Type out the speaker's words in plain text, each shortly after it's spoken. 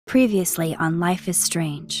Previously on Life is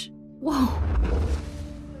Strange. Whoa.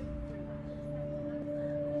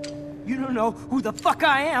 You don't know who the fuck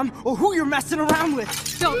I am or who you're messing around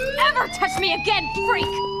with. Don't ever touch me again, freak!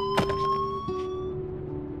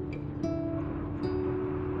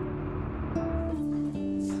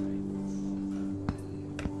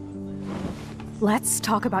 Let's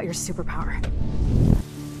talk about your superpower.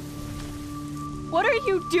 What are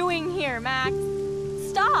you doing here, Max?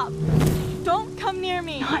 Stop! Don't come near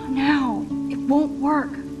me! Not now. It won't work.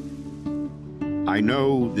 I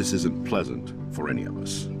know this isn't pleasant for any of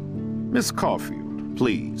us. Miss Caulfield,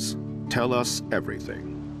 please, tell us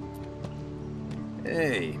everything.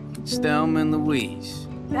 Hey, it's Thelma and Louise.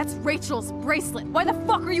 That's Rachel's bracelet. Why the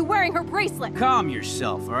fuck are you wearing her bracelet? Calm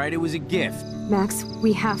yourself, all right? It was a gift. Max,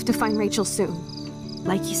 we have to find Rachel soon.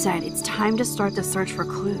 Like you said, it's time to start the search for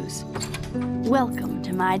clues. Welcome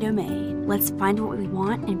to my domain. Let's find what we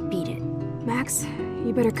want and beat it. Max,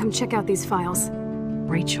 you better come check out these files.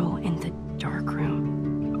 Rachel in the dark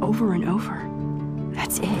room. Over and over.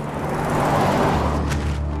 That's it.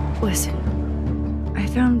 Listen, I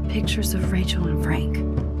found pictures of Rachel and Frank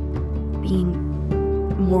being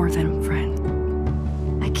more than a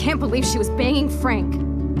friend. I can't believe she was banging Frank.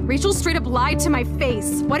 Rachel straight up lied to my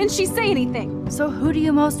face. Why didn't she say anything? So who do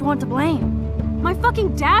you most want to blame? My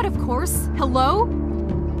fucking dad, of course. Hello?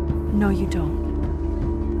 No, you don't.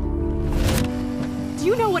 Do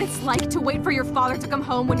you know what it's like to wait for your father to come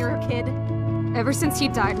home when you're a kid? Ever since he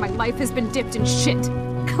died, my life has been dipped in shit.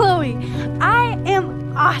 Chloe, I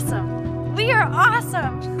am awesome. We are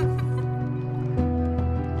awesome.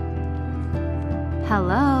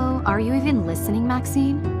 Hello? Are you even listening,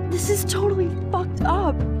 Maxine? This is totally fucked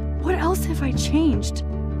up. What else have I changed?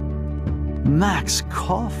 Max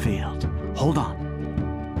Caulfield. Hold on.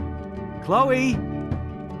 Chloe,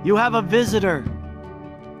 you have a visitor.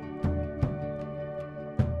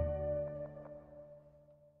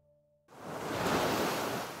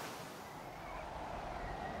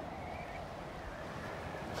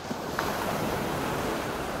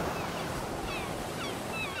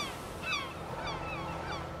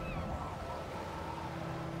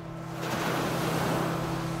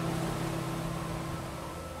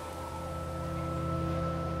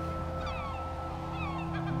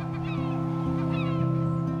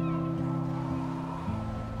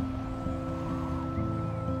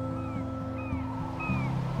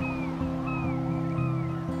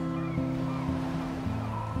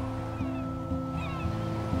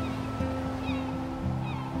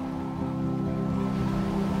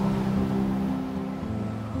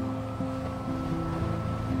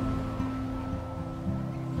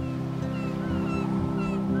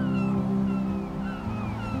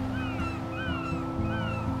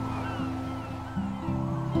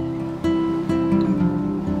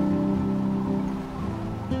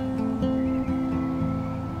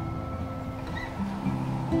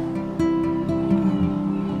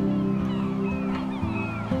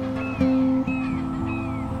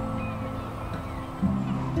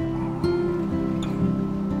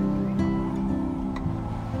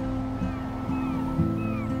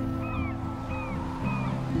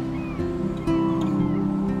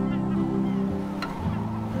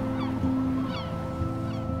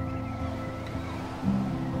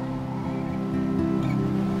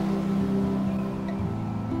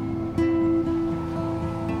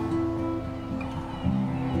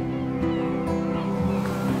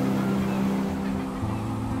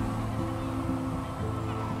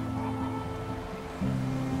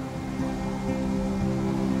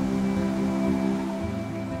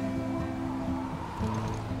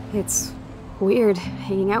 It's weird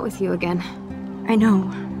hanging out with you again. I know.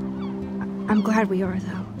 I'm glad we are,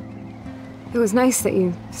 though. It was nice that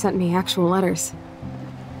you sent me actual letters.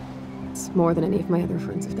 It's more than any of my other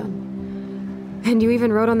friends have done. And you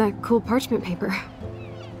even wrote on that cool parchment paper.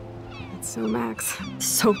 It's so Max.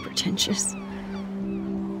 So pretentious.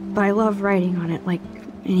 But I love writing on it like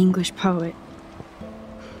an English poet.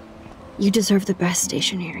 You deserve the best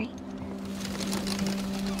stationery.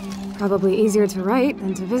 Probably easier to write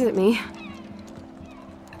than to visit me.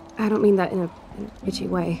 I don't mean that in a bitchy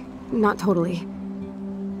way. Not totally.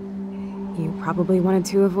 You probably wanted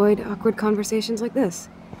to avoid awkward conversations like this.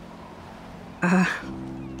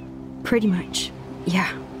 Pretty much,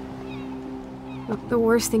 yeah. Look, the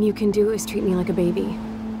worst thing you can do is treat me like a baby.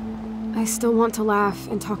 I still want to laugh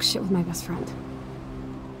and talk shit with my best friend.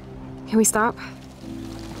 Can we stop?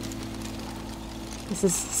 This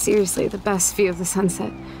is seriously the best view of the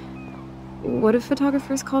sunset. What do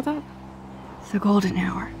photographers call that? The golden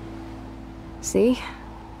hour. See?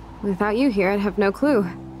 Without you here, I'd have no clue.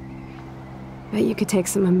 Bet you could take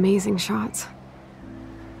some amazing shots.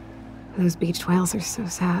 Those beached whales are so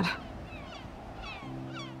sad.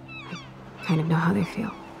 I kind of know how they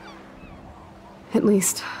feel. At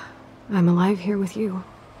least, I'm alive here with you.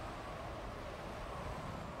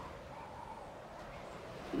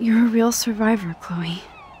 You're a real survivor, Chloe.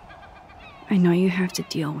 I know you have to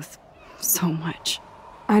deal with so much.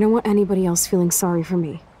 I don't want anybody else feeling sorry for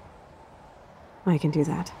me. I can do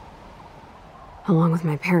that. Along with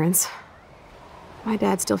my parents. My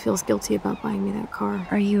dad still feels guilty about buying me that car.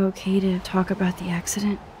 Are you okay to talk about the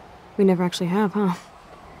accident? We never actually have, huh?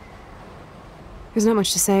 There's not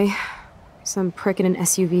much to say. Some prick in an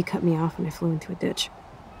SUV cut me off and I flew into a ditch.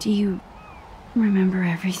 Do you remember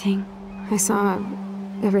everything? I saw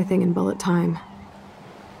everything in bullet time.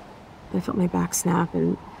 I felt my back snap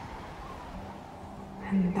and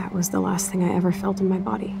that was the last thing I ever felt in my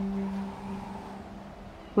body.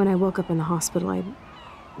 When I woke up in the hospital, I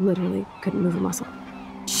literally couldn't move a muscle.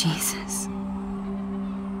 Jesus.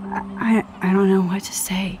 I don't know what to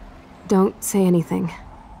say. Don't say anything.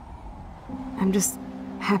 I'm just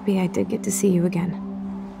happy I did get to see you again.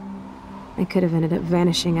 I could have ended up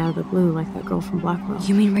vanishing out of the blue like that girl from Blackwell.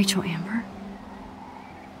 You mean Rachel Amber?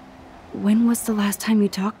 When was the last time you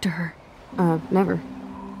talked to her? Never.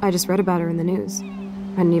 I just read about her in the news.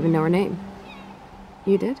 I didn't even know her name.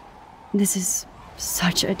 You did? This is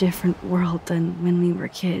such a different world than when we were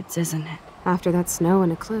kids, isn't it? After that snow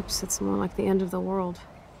and eclipse, it's more like the end of the world.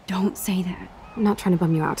 Don't say that. I'm not trying to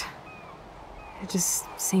bum you out. It just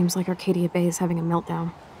seems like Arcadia Bay is having a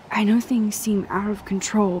meltdown. I know things seem out of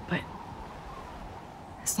control, but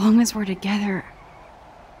as long as we're together,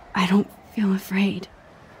 I don't feel afraid.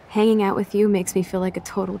 Hanging out with you makes me feel like a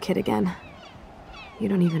total kid again. You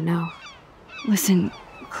don't even know. Listen,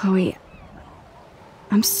 Chloe,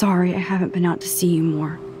 I'm sorry I haven't been out to see you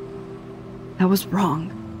more. That was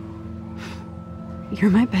wrong.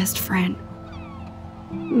 You're my best friend.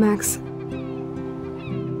 Max,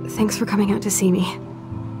 thanks for coming out to see me.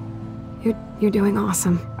 You're doing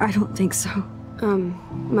awesome. I don't think so.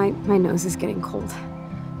 My nose is getting cold.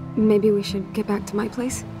 Maybe we should get back to my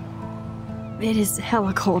place? It is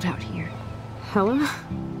hella cold out here. Hella?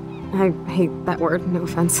 I hate that word, no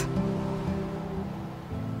offense.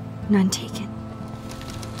 None taken.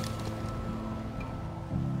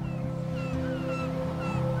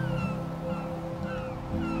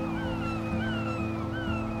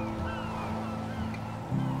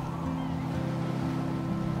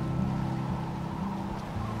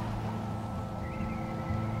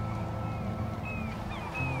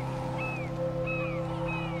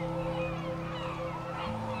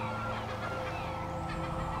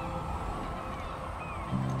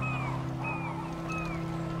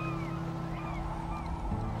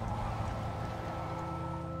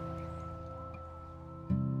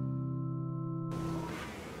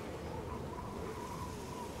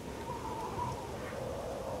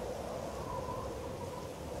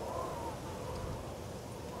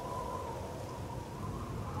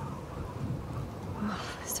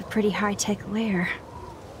 It's a pretty high-tech lair.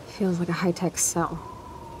 Feels like a high-tech cell.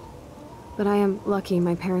 But I am lucky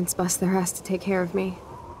my parents bust their ass to take care of me.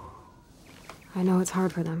 I know it's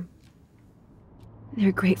hard for them.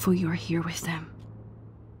 They're grateful you're here with them.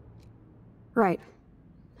 Right.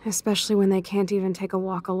 Especially when they can't even take a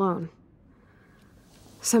walk alone.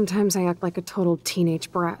 Sometimes I act like a total teenage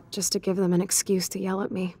brat just to give them an excuse to yell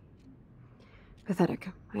at me. Pathetic,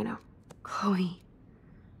 I know. Chloe,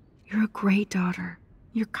 you're a great daughter.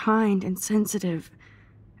 You're kind and sensitive,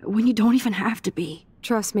 when you don't even have to be.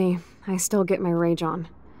 Trust me, I still get my rage on.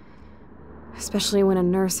 Especially when a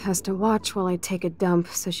nurse has to watch while I take a dump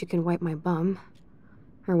so she can wipe my bum.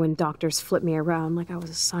 Or when doctors flip me around like I was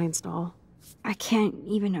a science doll. I can't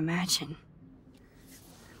even imagine.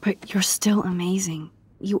 But you're still amazing.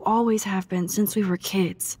 You always have been since we were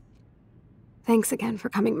kids. Thanks again for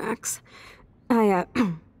coming, Max. I,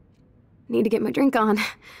 need to get my drink on.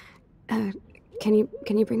 Can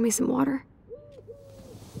you bring me some water?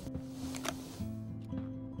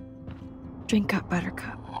 Drink up,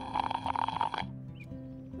 Buttercup.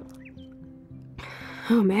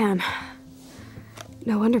 Oh man.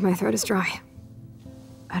 No wonder my throat is dry.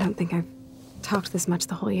 I don't think I've talked this much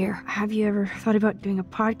the whole year. Have you ever thought about doing a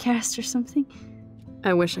podcast or something?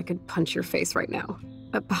 I wish I could punch your face right now.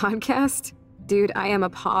 A podcast? Dude, I am a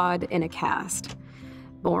pod in a cast.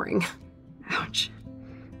 Boring. Ouch.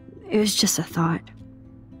 It was just a thought.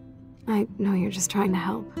 I know you're just trying to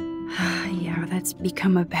help. Yeah, that's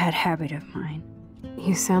become a bad habit of mine.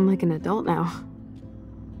 You sound like an adult now.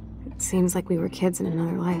 It seems like we were kids in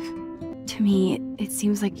another life. To me, it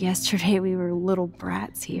seems like yesterday we were little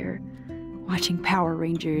brats here, watching Power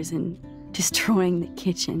Rangers and destroying the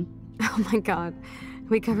kitchen. Oh my god.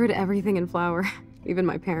 We covered everything in flour, even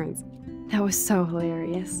my parents. That was so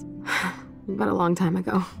hilarious. But a long time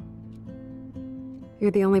ago.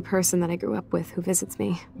 You're the only person that I grew up with who visits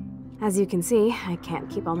me. As you can see, I can't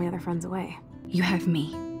keep all my other friends away. You have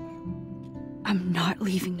me. I'm not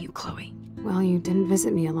leaving you, Chloe. Well, you didn't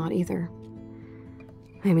visit me a lot either.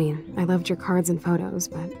 I mean, I loved your cards and photos,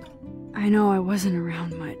 but... I know I wasn't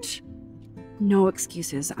around much. No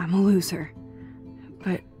excuses, I'm a loser.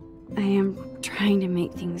 But I am trying to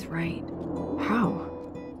make things right. How?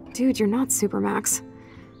 Dude, you're not Super Max.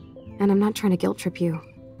 And I'm not trying to guilt trip you.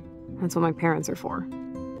 That's what my parents are for.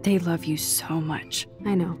 They love you so much.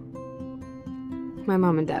 I know. My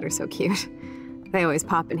mom and dad are so cute. They always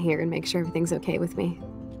pop in here and make sure everything's okay with me.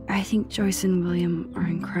 I think Joyce and William are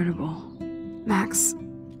incredible. Max,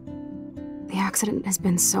 the accident has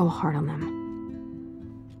been so hard on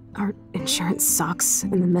them. Our insurance sucks,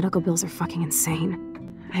 and the medical bills are fucking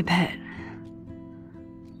insane. I bet.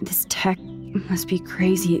 This tech must be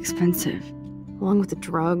crazy expensive. Along with the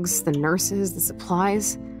drugs, the nurses, the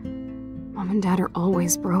supplies. Mom and Dad are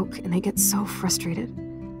always broke, and they get so frustrated.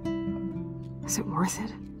 Is it worth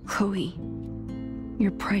it? Chloe,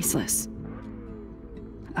 you're priceless.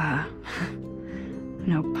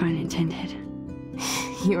 No pun intended.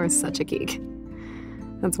 You are such a geek.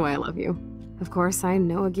 That's why I love you. Of course, I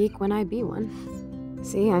know a geek when I be one.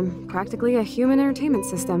 See, I'm practically a human entertainment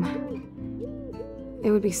system.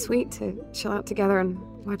 It would be sweet to chill out together and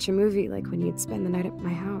watch a movie like when you'd spend the night at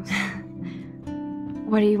my house.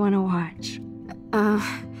 What do you want to watch?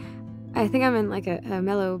 I think I'm in like a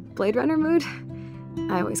mellow Blade Runner mood.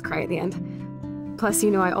 I always cry at the end. Plus,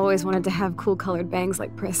 you know I always wanted to have cool colored bangs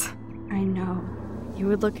like Pris. I know. You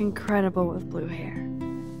would look incredible with blue hair.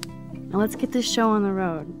 Now let's get this show on the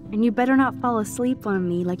road. And you better not fall asleep on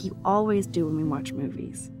me like you always do when we watch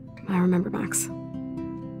movies. I remember, Max.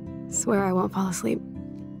 Swear I won't fall asleep.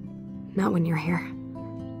 Not when you're here.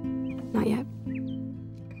 Not yet.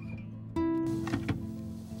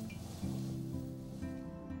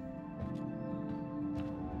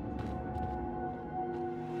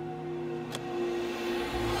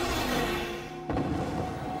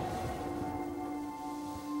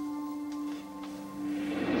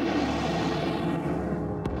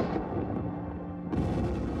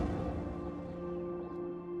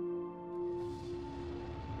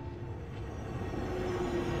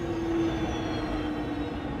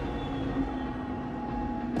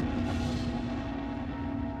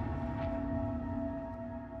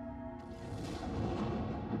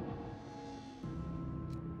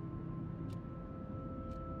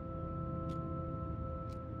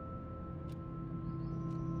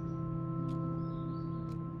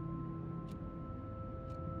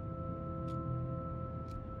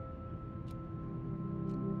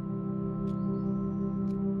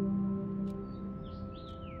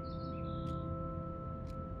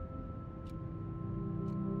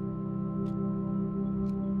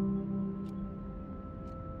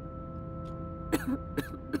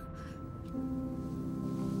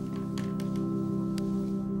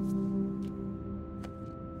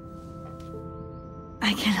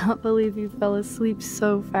 I cannot believe you fell asleep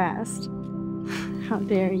so fast. How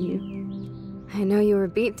dare you? I know you were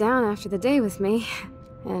beat down after the day with me,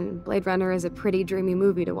 and Blade Runner is a pretty dreamy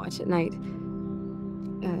movie to watch at night.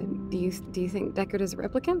 Do you think Deckard is a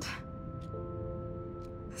replicant?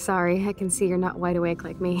 Sorry, I can see you're not wide awake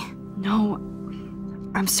like me. No,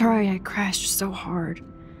 I'm sorry I crashed so hard.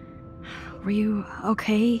 Were you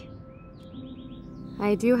okay?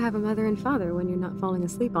 I do have a mother and father when you're not falling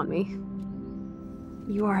asleep on me.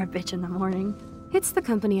 You are a bitch in the morning. It's the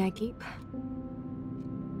company I keep.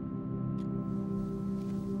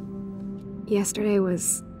 Yesterday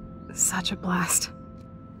was such a blast.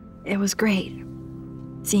 It was great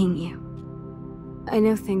seeing you. I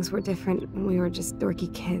know things were different when we were just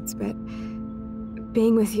dorky kids, but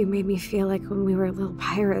being with you made me feel like when we were little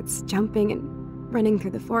pirates, jumping and running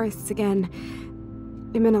through the forests again.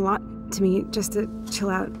 It meant a lot to me just to chill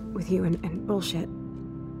out with you and bullshit.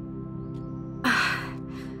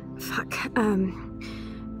 Fuck.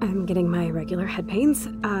 I'm getting my regular head pains.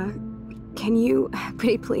 Can you,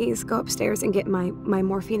 pretty please, go upstairs and get my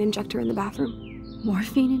morphine injector in the bathroom?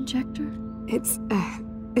 Morphine injector?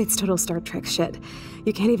 It's total Star Trek shit.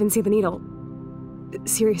 You can't even see the needle.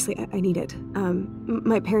 Seriously, I need it.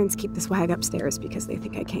 My parents keep the swag upstairs because they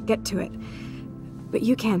think I can't get to it. But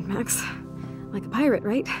you can, Max. Like a pirate,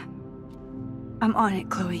 right? I'm on it,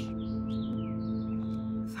 Chloe.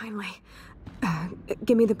 Finally.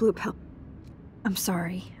 Give me the blue pill. I'm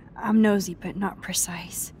sorry. I'm nosy, but not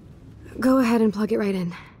precise. Go ahead and plug it right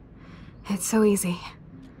in. It's so easy.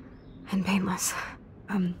 And painless.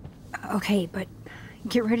 Okay, but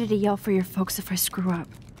get ready to yell for your folks if I screw up.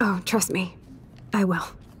 Oh, trust me. I will.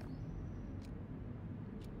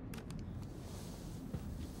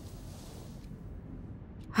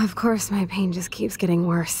 Of course, my pain just keeps getting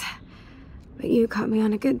worse. But you caught me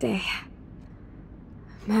on a good day.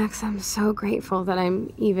 Max, I'm so grateful that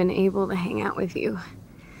I'm even able to hang out with you.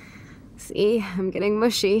 See, I'm getting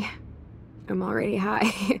mushy. I'm already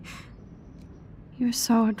high. You're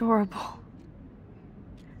so adorable.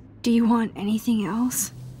 Do you want anything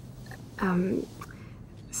else?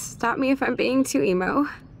 Stop me if I'm being too emo,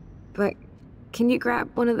 but can you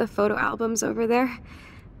grab one of the photo albums over there?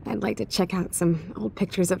 I'd like to check out some old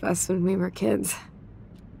pictures of us when we were kids.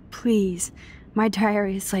 Please. My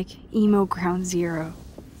diary is like emo ground zero.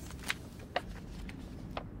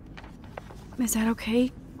 Is that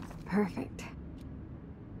okay? Perfect.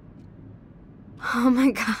 Oh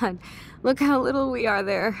my god, look how little we are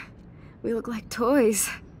there. We look like toys.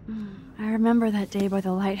 I remember that day by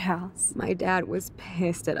the lighthouse. My dad was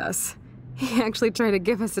pissed at us. He actually tried to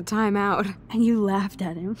give us a timeout. And you laughed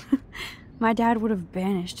at him. My dad would have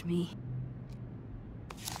banished me.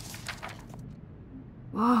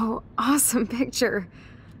 Whoa, awesome picture.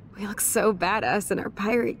 We look so badass in our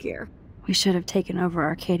pirate gear. We should have taken over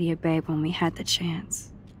Arcadia Bay when we had the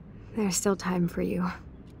chance. There's still time for you.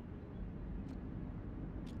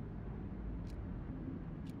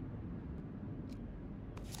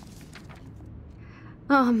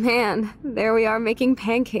 Oh man, there we are making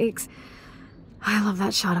pancakes. I love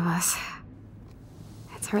that shot of us.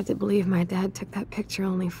 It's hard to believe my dad took that picture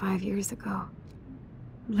only 5 years ago.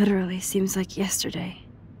 Literally seems like yesterday.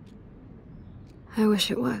 I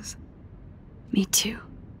wish it was. Me too.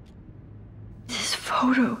 This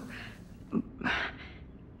photo...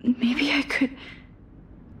 Maybe I could...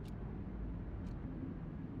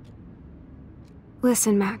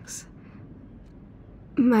 Listen, Max.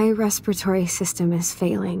 My respiratory system is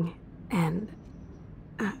failing, and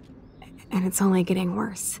it's only getting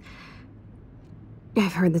worse.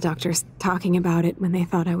 I've heard the doctors talking about it when they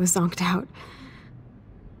thought I was zonked out.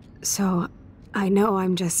 So, I know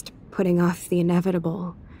I'm just putting off the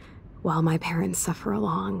inevitable while my parents suffer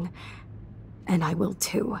along, and I will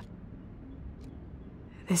too.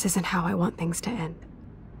 This isn't how I want things to end.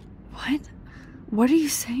 What? What are you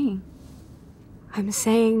saying? I'm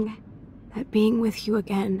saying that being with you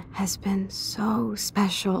again has been so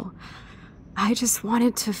special. I just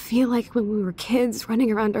wanted to feel like when we were kids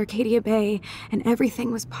running around Arcadia Bay and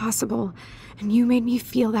everything was possible, and you made me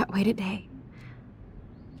feel that way today.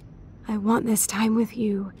 I want this time with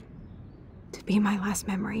you to be my last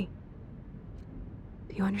memory.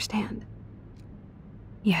 Do you understand?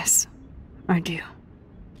 Yes, I do.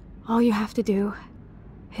 All you have to do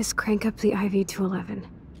is crank up the IV to 11.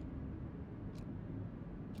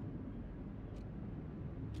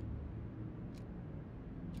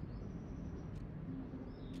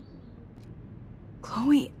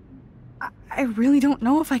 Chloe, I really don't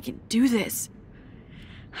know if I can do this.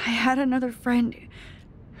 I had another friend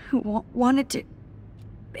who wanted to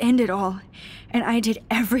end it all, and I did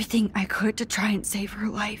everything I could to try and save her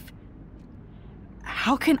life.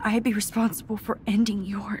 How can I be responsible for ending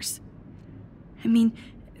yours? I mean,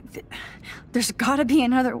 there's gotta be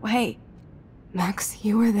another way. Max,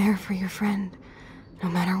 you were there for your friend, no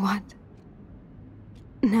matter what.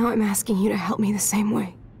 Now I'm asking you to help me the same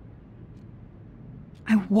way.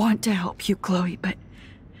 I want to help you, Chloe, but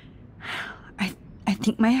I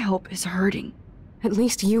think my help is hurting. At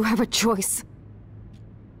least you have a choice.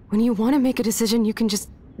 When you want to make a decision, you can just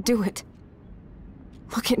do it.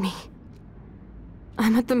 Look at me.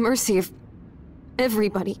 I'm at the mercy of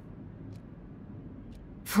everybody.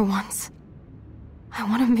 For once, I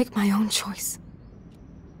want to make my own choice.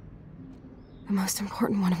 The most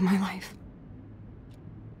important one of my life.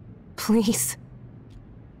 Please.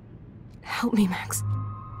 Help me, Max.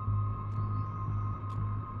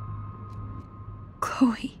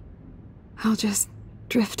 Chloe. I'll just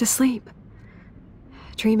drift asleep,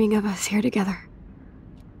 dreaming of us here together.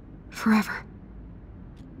 Forever.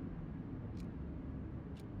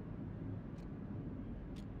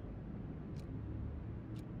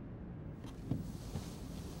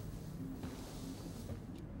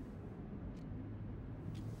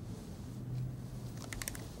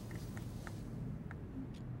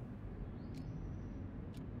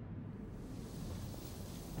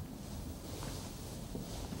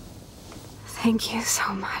 Thank you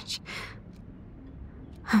so much.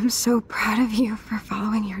 I'm so proud of you for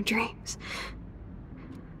following your dreams.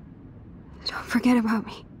 Don't forget about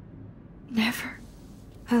me. Never.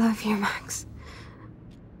 I love you, Max.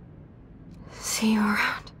 See you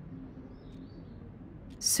around.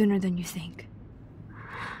 Sooner than you think.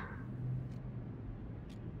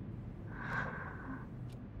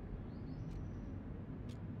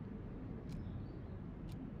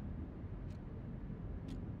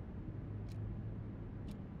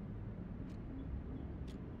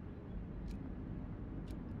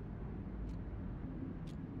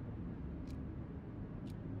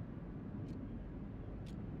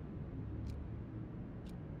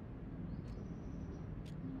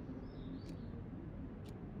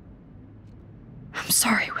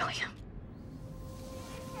 sorry, William.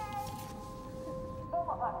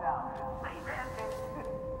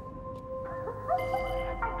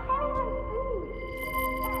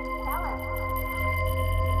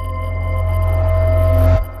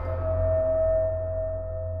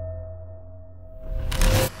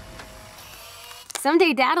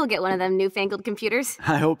 Someday Dad'll get one of them newfangled computers.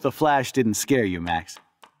 I hope the flash didn't scare you, Max.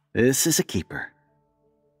 This is a keeper.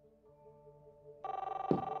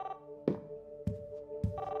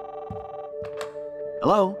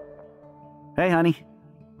 Hello? Hey, honey.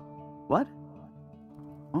 What?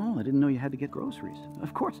 Oh, I didn't know you had to get groceries.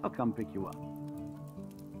 Of course I'll come pick you up.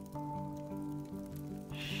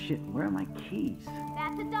 Shit, where are my keys?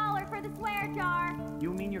 That's $1 for the swear jar.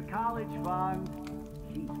 You mean your college fund?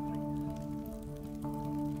 Keys, please.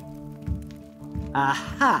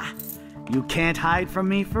 Aha! You can't hide from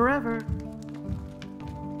me forever.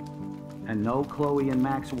 And no Chloe and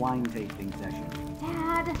Max wine tasting session.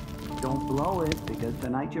 Dad. Don't blow it, because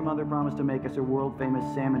tonight your mother promised to make us a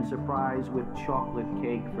world-famous salmon surprise with chocolate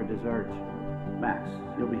cake for dessert. Max,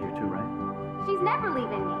 you'll be here too, right? She's never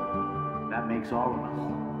leaving me. That makes all of us.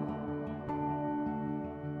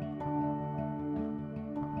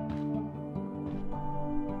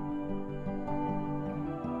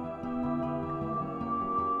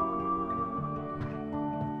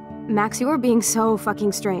 Max, you are being so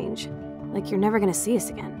fucking strange. Like you're never gonna see us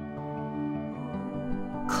again.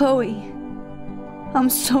 Chloe, I'm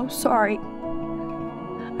so sorry.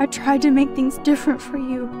 I tried to make things different for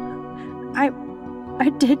you. I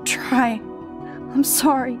did try. I'm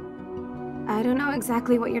sorry. I don't know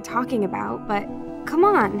exactly what you're talking about, but come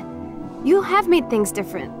on. You have made things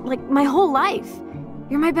different, like my whole life.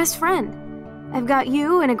 You're my best friend. I've got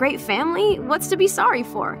you and a great family. What's to be sorry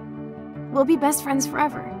for? We'll be best friends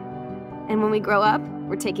forever. And when we grow up,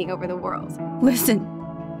 we're taking over the world. Listen,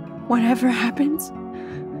 whatever happens,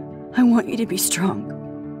 I want you to be strong.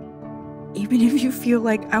 Even if you feel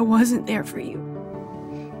like I wasn't there for you.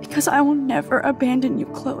 Because I will never abandon you,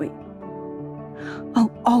 Chloe.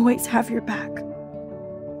 I'll always have your back.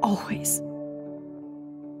 Always.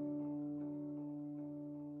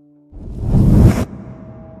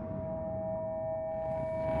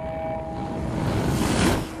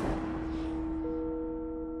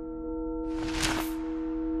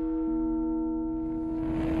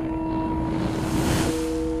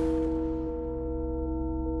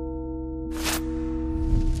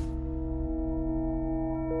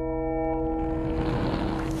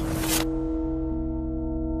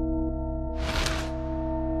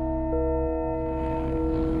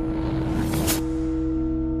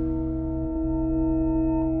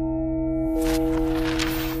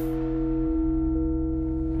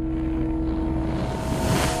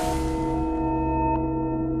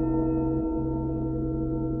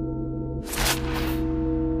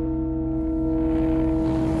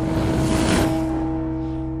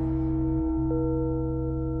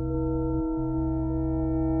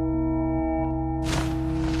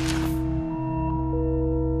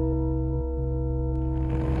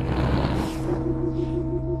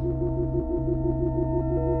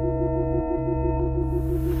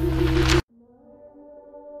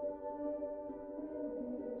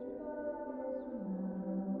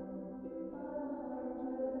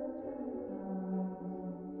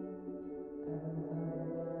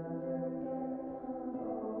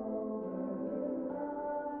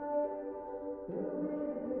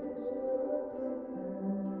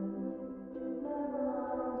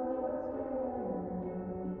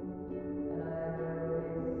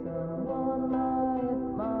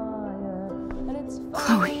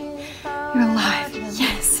 Chloe, you're alive.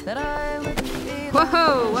 Yes.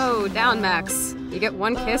 Whoa, whoa, down, Max. You get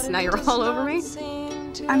one kiss, now you're all over me?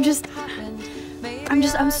 I'm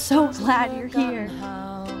so glad you're here.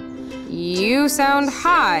 You sound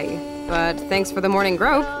high, but thanks for the morning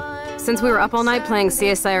grope. Since we were up all night playing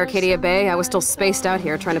CSI Arcadia Bay, I was still spaced out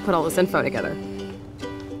here trying to put all this info together.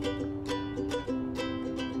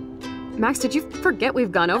 Max, did you forget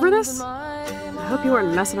we've gone over this? I hope you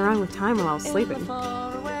weren't messing around with time while I was sleeping.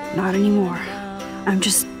 Not anymore. I'm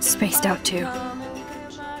just spaced out too.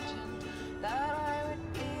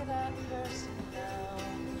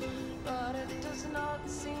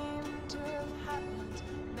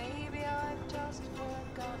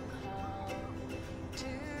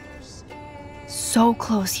 So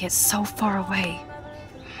close yet so far away.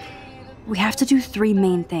 We have to do 3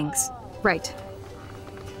 main things. Right.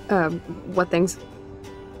 What things?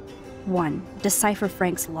 1. Decipher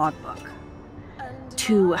Frank's logbook.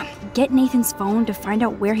 2. Get Nathan's phone to find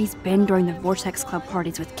out where he's been during the Vortex Club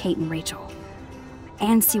parties with Kate and Rachel.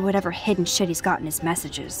 And see whatever hidden shit he's got in his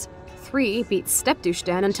messages. 3 beat Step-douche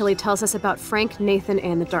Dan until he tells us about Frank, Nathan,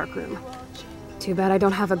 and the darkroom. Too bad I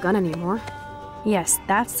don't have a gun anymore. Yes,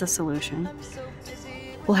 that's the solution.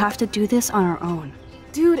 We'll have to do this on our own.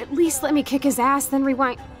 Dude, at least let me kick his ass, then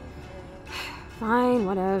rewind. Fine,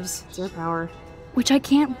 whatevs. It's your power. Which I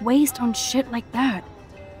can't waste on shit like that.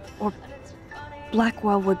 Or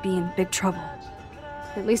Blackwell would be in big trouble.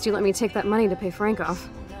 At least you let me take that money to pay Frank off.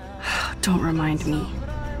 Don't remind me.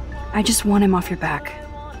 I just want him off your back.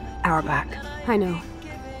 Our back. I know.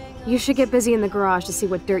 You should get busy in the garage to see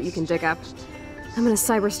what dirt you can dig up. I'm gonna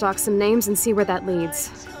cyberstalk some names and see where that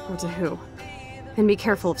leads. Or to who. And be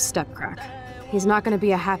careful of Stepcrack. He's not gonna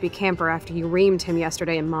be a happy camper after you reamed him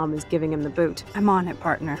yesterday and Mom is giving him the boot. I'm on it,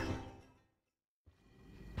 partner.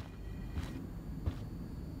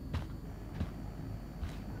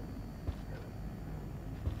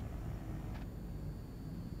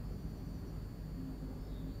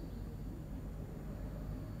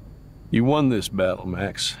 You won this battle,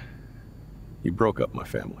 Max. You broke up my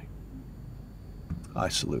family. I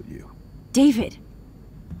salute you. David,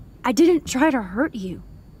 I didn't try to hurt you.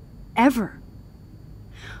 Ever.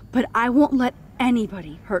 But I won't let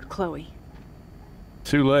anybody hurt Chloe.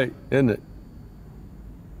 Too late, isn't it?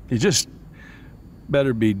 You just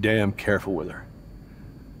better be damn careful with her.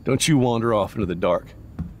 Don't you wander off into the dark.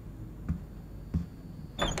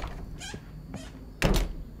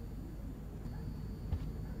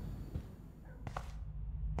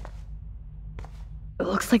 It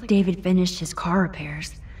looks like David finished his car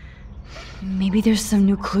repairs. Maybe there's some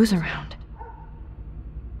new clues around.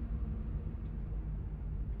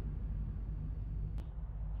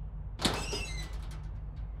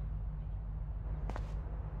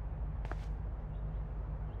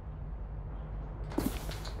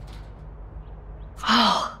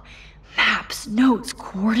 Oh, maps, notes,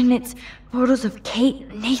 coordinates, photos of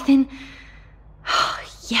Kate, Nathan. Oh,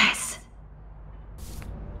 yes.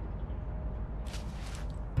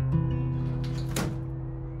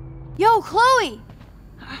 Yo, Chloe!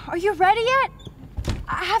 Are you ready yet?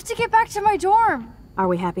 I have to get back to my dorm. Are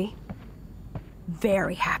we happy?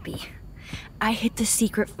 Very happy. I hit the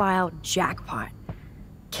secret file jackpot.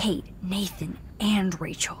 Kate, Nathan, and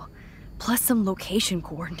Rachel. Plus some location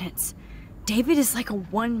coordinates. David is like a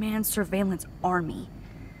one-man surveillance army.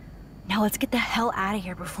 Now let's get the hell out of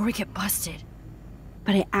here before we get busted.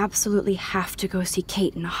 But I absolutely have to go see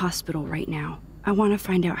Kate in the hospital right now. I want to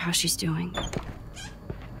find out how she's doing.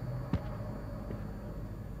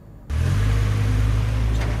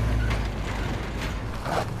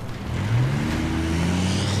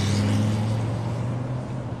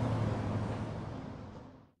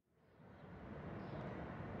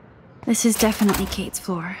 This is definitely Kate's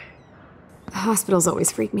floor. The hospitals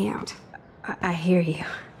always freak me out. I hear you.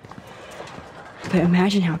 But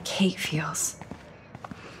imagine how Kate feels.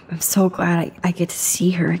 I'm so glad I get to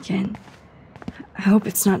see her again. I hope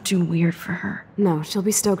it's not too weird for her. No, she'll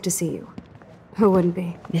be stoked to see you. Who wouldn't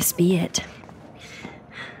be? This be it.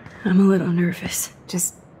 I'm a little nervous.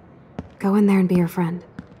 Just go in there and be your friend.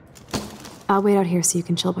 I'll wait out here so you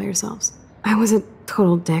can chill by yourselves. I was a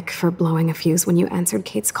total dick for blowing a fuse when you answered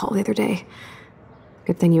Kate's call the other day.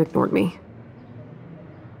 Good thing you ignored me.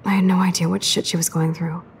 I had no idea what shit she was going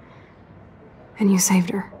through. And you saved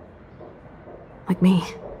her. Like me.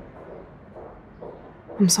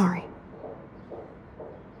 I'm sorry.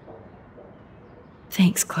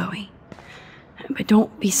 Thanks, Chloe. But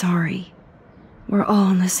don't be sorry. We're all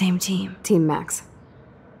on the same team. Team Max.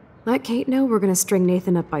 Let Kate know we're gonna string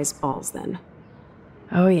Nathan up by his balls then.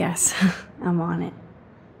 Oh yes, I'm on it.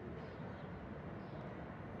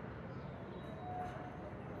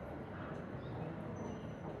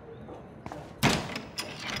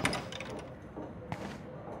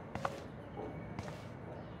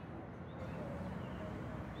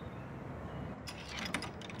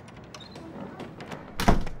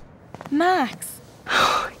 Max!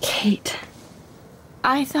 Kate.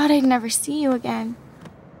 I thought I'd never see you again.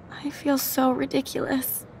 I feel so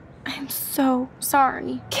ridiculous. I'm so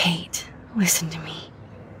sorry. Kate, listen to me.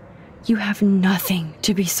 You have nothing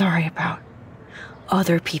to be sorry about.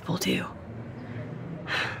 Other people do.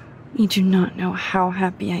 You do not know how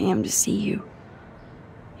happy I am to see you.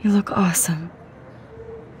 You look awesome.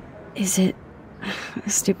 Is it a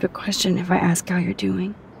stupid question if I ask how you're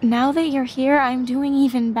doing? Now that you're here, I'm doing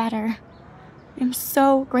even better. I'm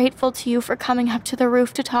so grateful to you for coming up to the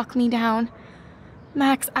roof to talk me down.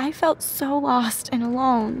 Max, I felt so lost and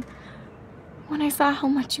alone. When I saw how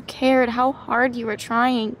much you cared, how hard you were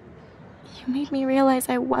trying, you made me realize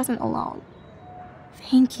I wasn't alone.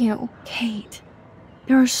 Thank you. Kate,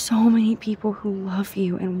 there are so many people who love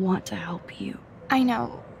you and want to help you. I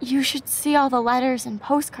know. You should see all the letters and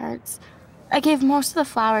postcards. I gave most of the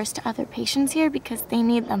flowers to other patients here because they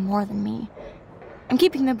need them more than me. I'm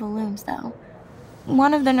keeping the balloons, though.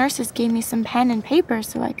 One of the nurses gave me some pen and paper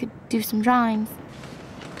so I could do some drawings.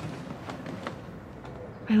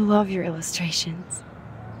 I love your illustrations.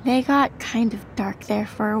 They got kind of dark there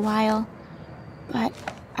for a while. But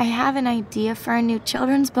I have an idea for a new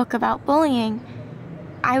children's book about bullying.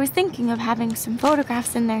 I was thinking of having some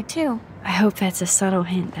photographs in there, too. I hope that's a subtle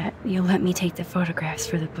hint that you'll let me take the photographs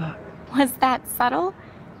for the book. Was that subtle?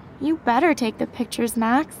 You better take the pictures,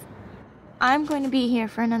 Max. I'm going to be here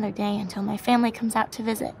for another day until my family comes out to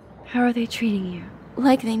visit. How are they treating you?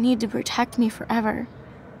 Like they need to protect me forever.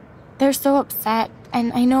 They're so upset,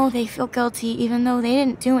 and I know they feel guilty even though they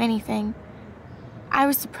didn't do anything. I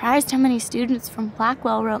was surprised how many students from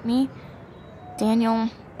Blackwell wrote me. Daniel,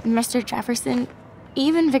 Mr. Jefferson,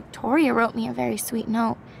 even Victoria wrote me a very sweet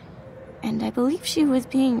note. And I believe she was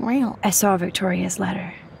being real. I saw Victoria's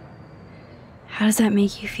letter. How does that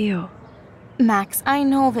make you feel? Max, I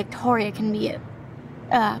know Victoria can be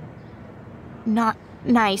not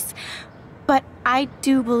nice, but I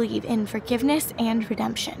do believe in forgiveness and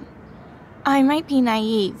redemption. I might be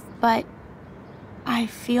naive, but I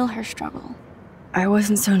feel her struggle. I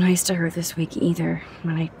wasn't so nice to her this week either,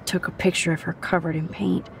 when I took a picture of her covered in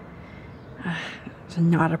paint. It was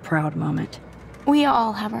not a proud moment. We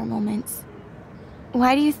all have our moments.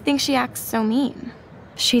 Why do you think she acts so mean?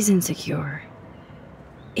 She's insecure.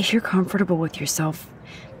 If you're comfortable with yourself,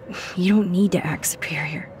 you don't need to act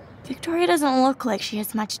superior. Victoria doesn't look like she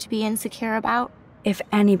has much to be insecure about. If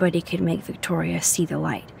anybody could make Victoria see the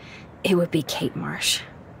light, it would be Kate Marsh.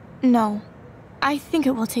 No. I think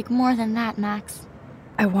it will take more than that, Max.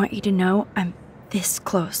 I want you to know I'm this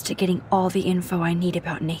close to getting all the info I need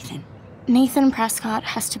about Nathan. Nathan Prescott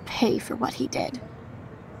has to pay for what he did.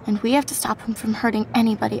 And we have to stop him from hurting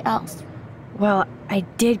anybody else. Well, I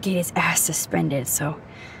did get his ass suspended, so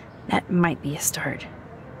that might be a start.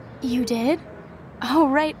 You did? Oh,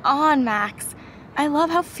 right on, Max. I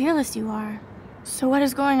love how fearless you are. So what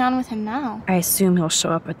is going on with him now? I assume he'll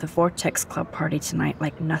show up at the Vortex Club party tonight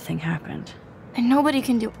like nothing happened. And nobody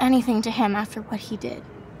can do anything to him after what he did.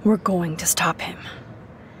 We're going to stop him.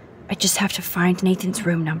 I just have to find Nathan's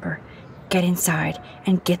room number, get inside,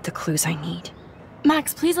 and get the clues I need.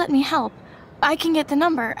 Max, please let me help. I can get the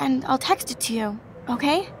number, and I'll text it to you,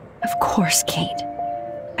 okay? Of course, Kate.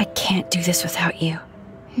 I can't do this without you.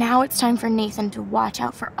 Now it's time for Nathan to watch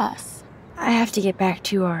out for us. I have to get back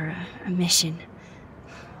to our mission.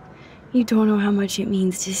 You don't know how much it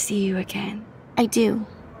means to see you again. I do.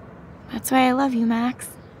 That's why I love you, Max.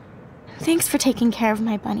 Thanks for taking care of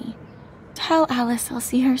my bunny. Tell Alice I'll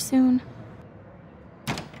see her soon.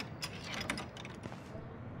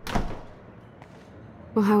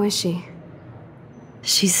 Well, how is she?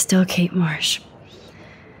 She's still Kate Marsh.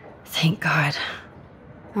 Thank God.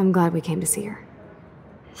 I'm glad we came to see her.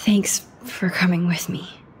 Thanks for coming with me.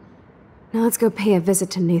 Now let's go pay a visit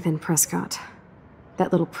to Nathan Prescott.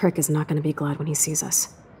 That little prick is not going to be glad when he sees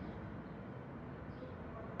us.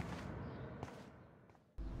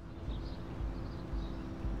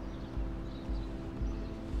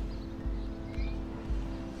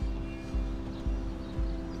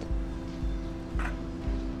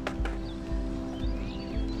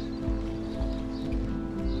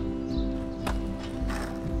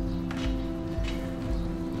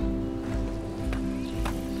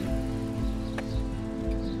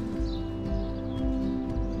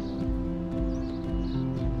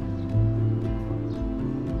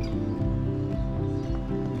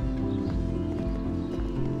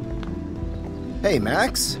 Hey,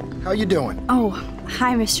 Max. How you doing? Oh,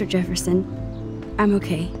 hi, Mr. Jefferson. I'm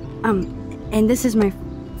okay. And this is my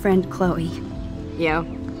friend Chloe. Yo.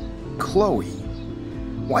 Chloe?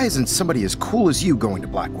 Why isn't somebody as cool as you going to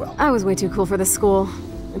Blackwell? I was way too cool for this school.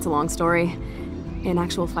 It's a long story. In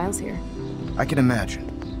actual files here. I can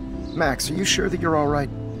imagine. Max, are you sure that you're all right?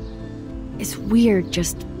 It's weird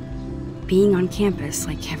just being on campus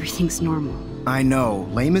like everything's normal. I know.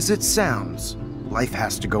 Lame as it sounds, life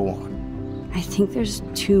has to go on. I think there's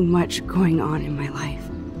too much going on in my life.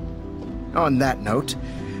 On that note,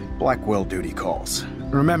 Blackwell duty calls.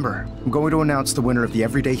 Remember, I'm going to announce the winner of the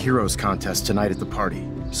Everyday Heroes contest tonight at the party,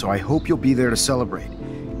 so I hope you'll be there to celebrate,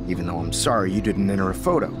 even though I'm sorry you didn't enter a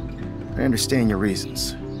photo. I understand your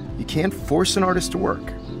reasons. You can't force an artist to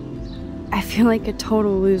work. I feel like a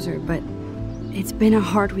total loser, but it's been a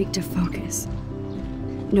hard week to focus.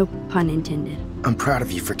 No pun intended. I'm proud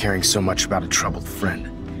of you for caring so much about a troubled friend.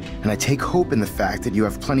 And I take hope in the fact that you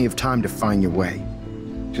have plenty of time to find your way.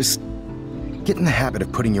 Just get in the habit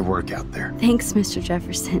of putting your work out there. Thanks, Mr.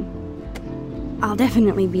 Jefferson. I'll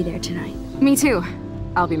definitely be there tonight. Me too.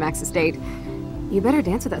 I'll be Max's date. You better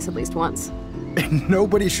dance with us at least once.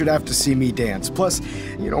 Nobody should have to see me dance. Plus,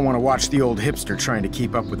 you don't want to watch the old hipster trying to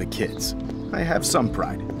keep up with the kids. I have some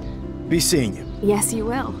pride. Be seeing you. Yes, you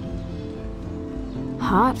will.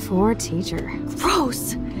 Hot for teacher.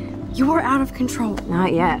 Gross! You're out of control.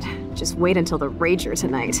 Not yet. Just wait until the rager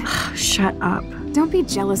tonight. Shut up. Don't be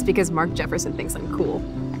jealous because Mark Jefferson thinks I'm cool.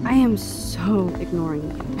 I am so ignoring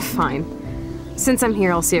you. Fine. Since I'm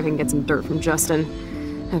here, I'll see if I can get some dirt from Justin.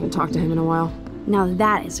 Haven't talked to him in a while. Now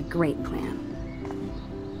that is a great plan.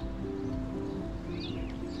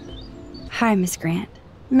 Hi, Miss Grant.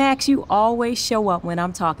 Max, you always show up when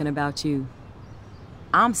I'm talking about you.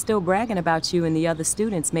 I'm still bragging about you and the other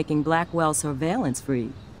students making Blackwell surveillance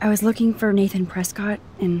free. I was looking for Nathan Prescott,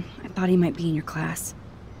 and I thought he might be in your class.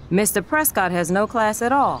 Mr. Prescott has no class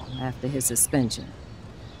at all after his suspension.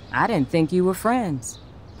 I didn't think you were friends.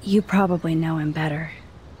 You probably know him better.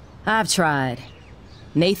 I've tried.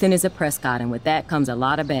 Nathan is a Prescott, and with that comes a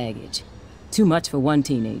lot of baggage. Too much for one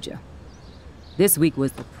teenager. This week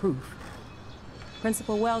was the proof.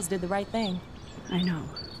 Principal Wells did the right thing. I know.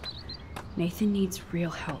 Nathan needs real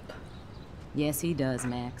help. Yes, he does,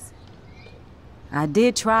 Max. I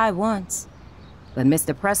did try once, but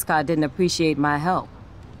Mr. Prescott didn't appreciate my help.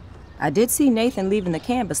 I did see Nathan leaving the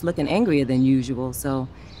campus looking angrier than usual, so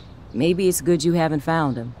maybe it's good you haven't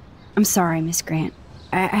found him. I'm sorry, Miss Grant.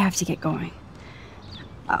 I have to get going.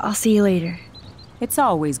 I'll see you later. It's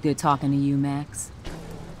always good talking to you, Max.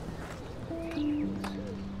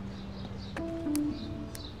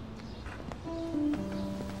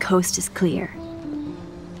 Coast is clear.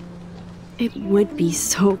 It would be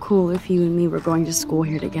so cool if you and me were going to school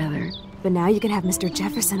here together. But now you can have Mr.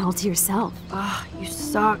 Jefferson all to yourself. Ah, you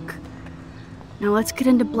suck. Now let's get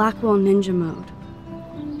into Blackwell Ninja mode.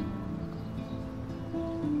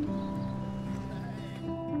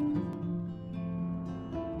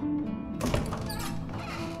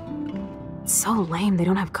 It's so lame they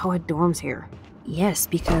don't have co-ed dorms here. Yes,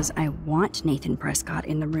 because I want Nathan Prescott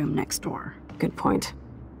in the room next door. Good point.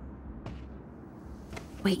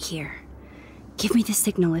 Wait here. Give me the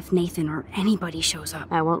signal if Nathan or anybody shows up.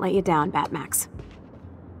 I won't let you down, Batmax.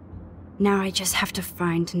 Now I just have to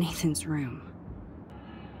find Nathan's room.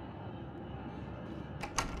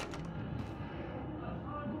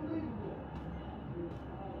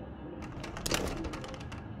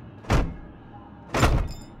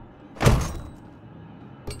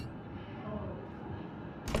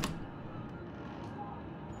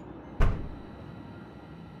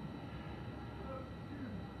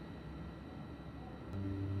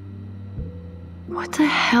 What the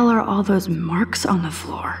hell are all those marks on the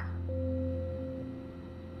floor?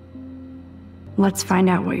 Let's find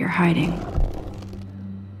out what you're hiding.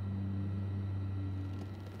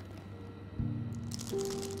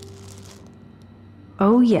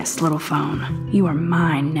 Oh yes, little phone. You are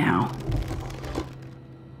mine now.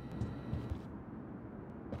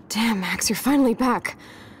 Damn, Max, you're finally back.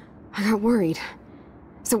 I got worried.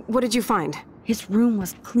 So what did you find? His room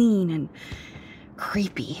was clean and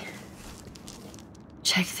creepy.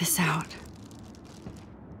 Check this out.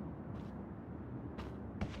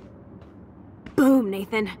 Boom,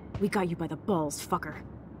 Nathan. We got you by the balls, fucker.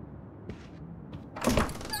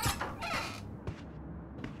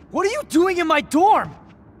 What are you doing in my dorm?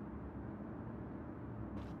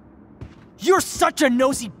 You're such a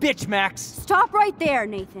nosy bitch, Max. Stop right there,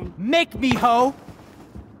 Nathan. Make me, ho.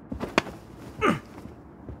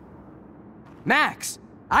 Max,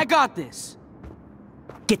 I got this.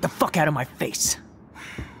 Get the fuck out of my face.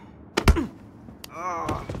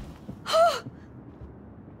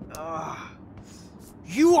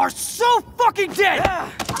 You are so fucking dead!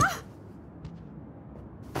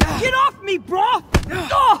 Get off me, bro!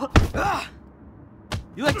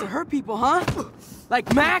 You like to hurt people, huh?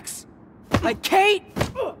 Like Max? Like Kate?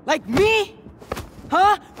 Like me?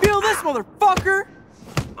 Huh? Feel this, motherfucker!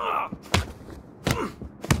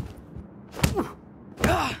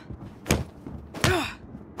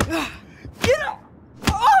 Get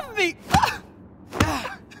off me!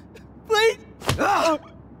 Please!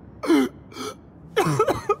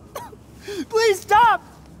 Please stop!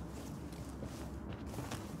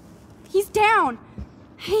 He's down!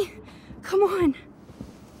 Hey, come on.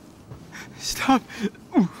 Stop.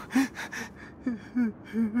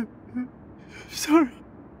 Sorry.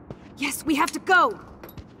 Yes, we have to go!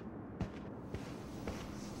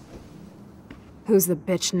 Who's the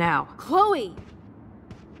bitch now? Chloe!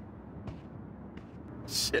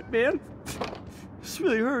 Shit, man. This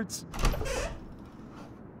really hurts.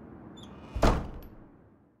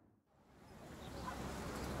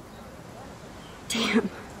 Damn.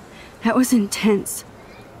 That was intense.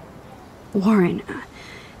 Warren,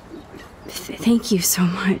 thank you so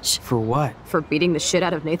much. For what? For beating the shit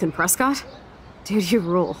out of Nathan Prescott? Dude, you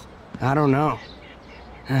rule. I don't know.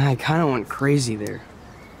 I kind of went crazy there.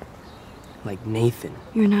 Like Nathan.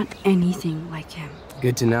 You're not anything like him.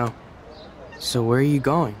 Good to know. So where are you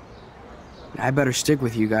going? I better stick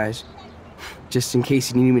with you guys. Just in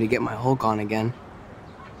case you need me to get my Hulk on again.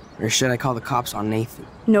 Or should I call the cops on Nathan?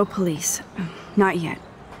 No police. Not yet.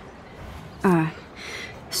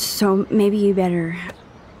 So maybe you better,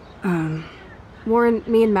 Warren,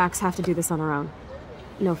 me and Max have to do this on our own.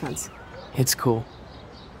 No offense. It's cool.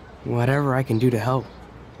 Whatever I can do to help.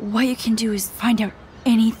 What you can do is find out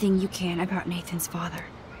anything you can about Nathan's father.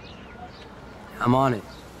 I'm on it.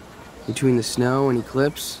 Between the snow and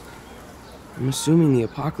eclipse, I'm assuming the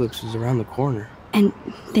apocalypse is around the corner. And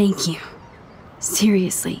thank you.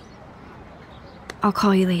 Seriously. I'll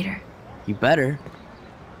call you later. You better.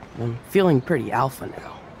 I'm feeling pretty alpha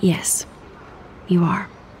now. Yes, you are.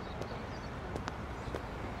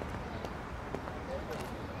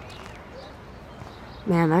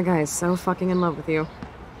 Man, that guy is so fucking in love with you.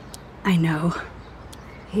 I know.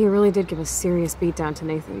 He really did give a serious beatdown to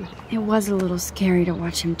Nathan. It was a little scary to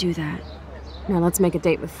watch him do that. Now let's make a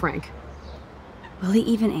date with Frank. Will he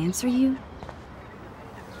even answer you?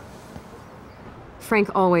 Frank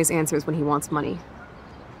always answers when he wants money.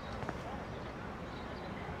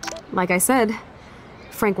 Like I said,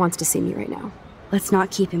 Frank wants to see me right now. Let's not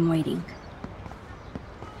keep him waiting.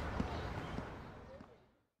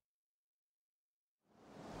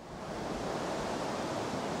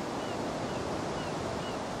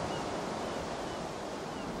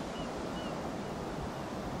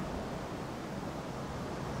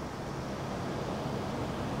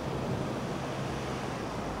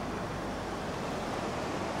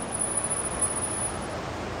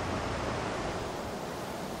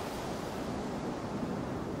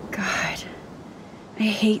 I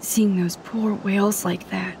hate seeing those poor whales like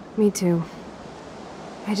that. Me too.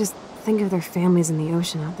 I just think of their families in the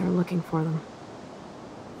ocean out there looking for them.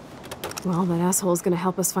 Well, that asshole's gonna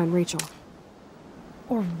help us find Rachel.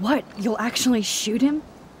 Or what? You'll actually shoot him?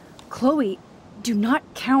 Chloe, do not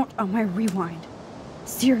count on my rewind.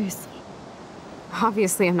 Seriously.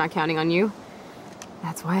 Obviously, I'm not counting on you.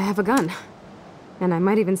 That's why I have a gun. And I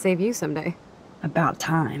might even save you someday. About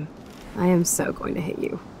time. I am so going to hit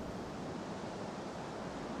you.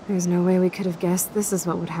 There's no way we could have guessed this is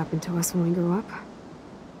what would happen to us when we grew up.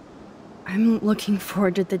 I'm looking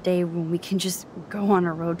forward to the day when we can just go on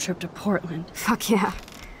a road trip to Portland. Fuck yeah.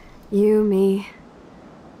 You, me,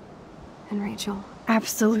 and Rachel.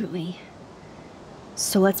 Absolutely.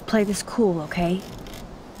 So let's play this cool, okay?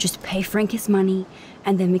 Just pay Frank his money,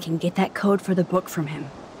 and then we can get that code for the book from him.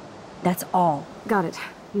 That's all. Got it.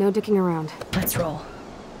 No dicking around. Let's roll.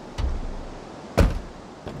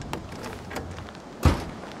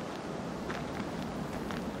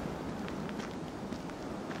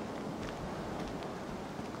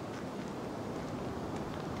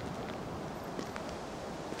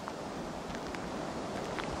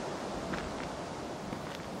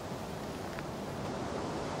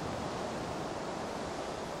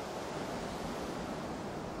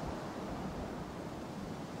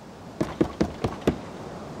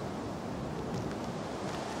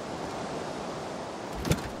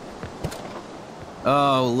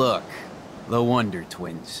 Oh, look. The Wonder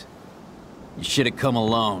Twins. You should have come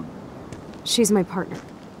alone. She's my partner.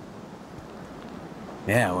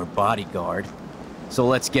 Yeah, or bodyguard. So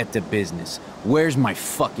let's get to business. Where's my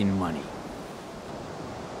fucking money?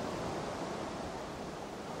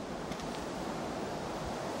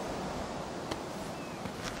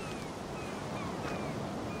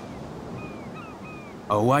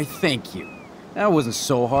 Oh, I thank you. That wasn't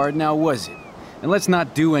so hard now, was it? And let's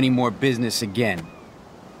not do any more business again.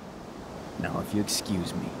 Now, if you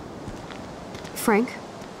excuse me. Frank?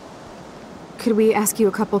 Could we ask you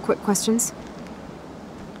a couple quick questions?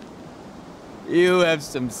 You have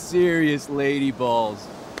some serious lady balls.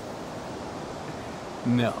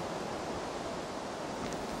 No.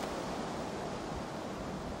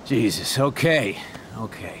 Jesus, okay.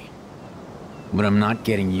 But I'm not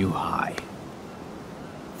getting you high.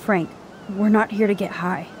 Frank, we're not here to get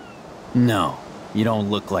high. No, you don't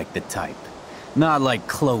look like the type. Not like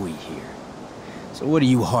Chloe here. So what do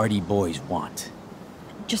you hardy boys want?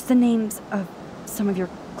 Just the names of some of your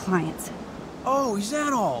clients. Oh, is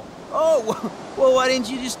that all? Oh, well, why didn't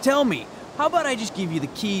you just tell me? How about I just give you the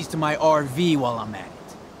keys to my RV while I'm at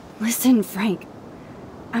it? Listen, Frank.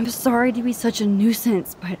 I'm sorry to be such a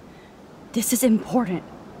nuisance, but this is important.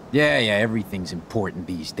 Yeah, everything's important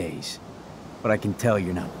these days. But I can tell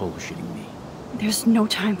you're not bullshitting me. There's no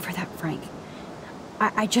time for that, Frank.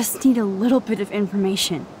 I just need a little bit of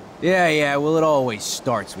information. Yeah, well, it always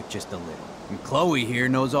starts with just a little. And Chloe here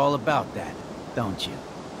knows all about that, don't you?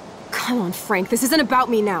 Come on, Frank, this isn't about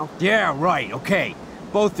me now. Yeah, right, okay.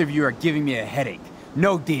 Both of you are giving me a headache.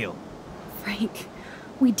 No deal. Frank,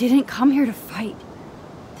 we didn't come here to fight.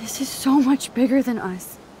 This is so much bigger than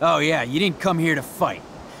us. Oh yeah, you didn't come here to fight.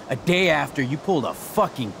 A day after, you pulled a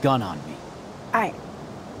fucking gun on me. I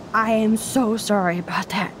am so sorry about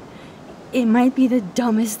that. It might be the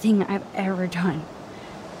dumbest thing I've ever done.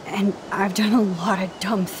 And I've done a lot of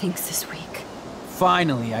dumb things this week.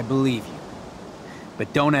 Finally, I believe you.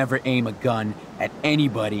 But don't ever aim a gun at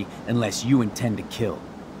anybody unless you intend to kill.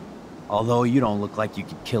 Although you don't look like you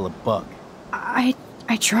could kill a bug. I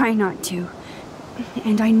try not to.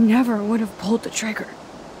 And I never would have pulled the trigger.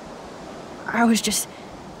 I was just...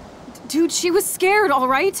 Dude, she was scared, all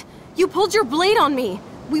right? You pulled your blade on me.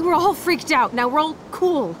 We were all freaked out. Now we're all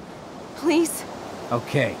cool. Please?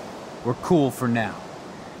 Okay, we're cool for now.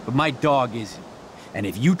 But my dog isn't. And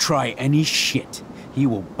if you try any shit, he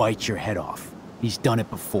will bite your head off. He's done it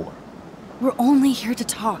before. We're only here to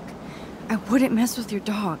talk. I wouldn't mess with your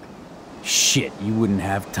dog. Shit, you wouldn't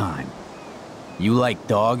have time. You like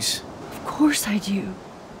dogs? Of course I do.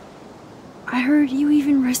 I heard you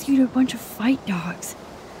even rescued a bunch of fight dogs.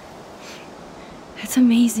 That's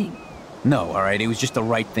amazing. No, alright, it was just the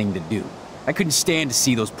right thing to do. I couldn't stand to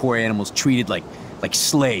see those poor animals treated like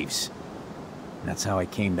slaves. And that's how I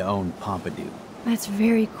came to own Pompidou. That's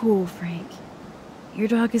very cool, Frank. Your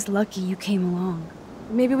dog is lucky you came along.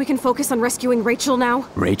 Maybe we can focus on rescuing Rachel now?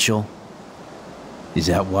 Rachel? Is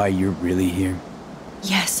that why you're really here?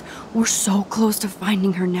 Yes, we're so close to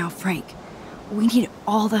finding her now, Frank. We need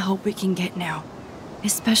all the help we can get now.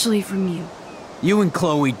 Especially from you. You and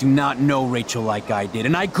Chloe do not know Rachel like I did,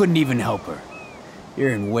 and I couldn't even help her. You're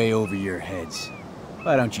in way over your heads.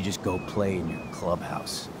 Why don't you just go play in your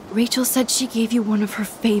clubhouse? Rachel said she gave you one of her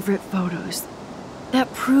favorite photos.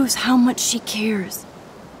 That proves how much she cares.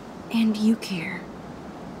 And you care.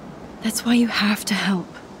 That's why you have to help.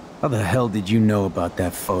 How the hell did you know about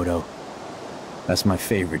that photo? That's my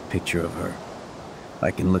favorite picture of her. I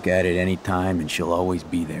can look at it any time and she'll always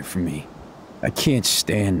be there for me. I can't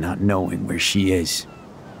stand not knowing where she is.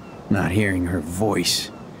 Not hearing her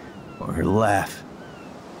voice or her laugh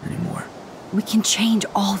anymore. We can change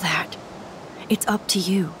all that. It's up to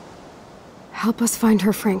you. Help us find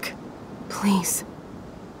her, Frank. Please.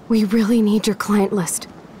 We really need your client list.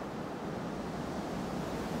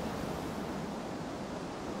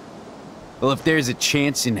 Well, if there's a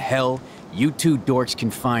chance in hell, you two dorks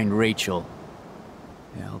can find Rachel.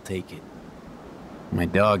 Yeah, I'll take it. My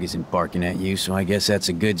dog isn't barking at you, so I guess that's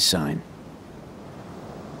a good sign.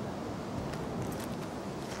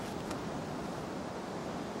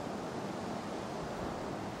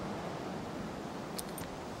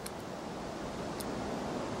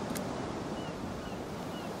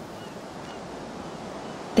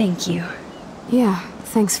 Thank you. Yeah,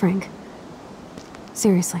 thanks, Frank.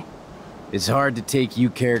 Seriously. It's hard to take you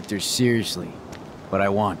characters seriously, but I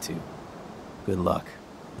want to. Good luck.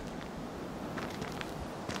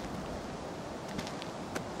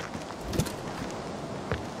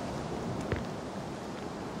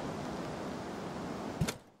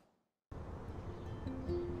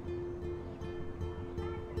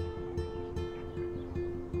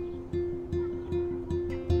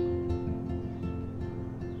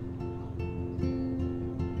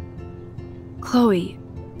 Chloe,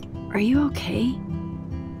 are you okay?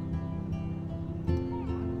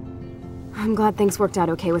 I'm glad things worked out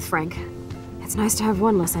okay with Frank. It's nice to have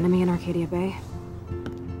one less enemy in Arcadia Bay.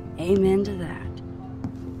 Amen to that.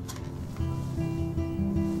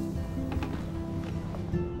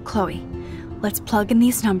 Chloe, let's plug in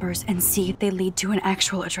these numbers and see if they lead to an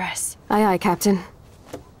actual address. Aye, aye, Captain.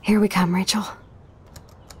 Here we come, Rachel.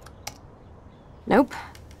 Nope.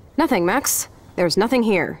 Nothing, Max. There's nothing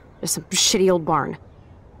here. Just some shitty old barn.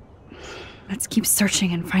 Let's keep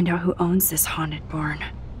searching and find out who owns this haunted barn.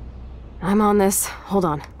 I'm on this. Hold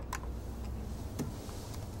on.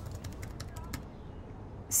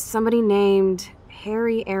 Somebody named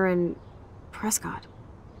Harry Aaron Prescott.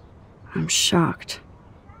 I'm shocked.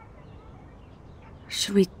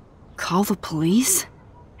 Should we call the police?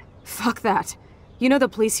 Fuck that. You know the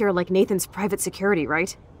police here are like Nathan's private security,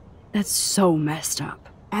 right? That's so messed up.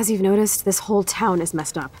 As you've noticed, this whole town is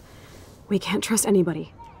messed up. We can't trust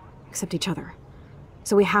anybody, except each other.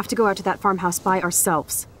 So we have to go out to that farmhouse by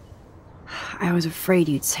ourselves. I was afraid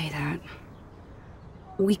you'd say that.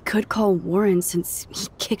 We could call Warren since he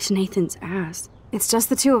kicked Nathan's ass. It's just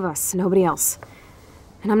the two of us, nobody else.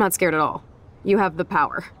 And I'm not scared at all. You have the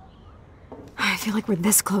power. I feel like we're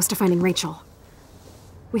this close to finding Rachel.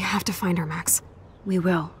 We have to find her, Max. We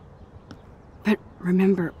will. But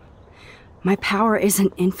remember, my power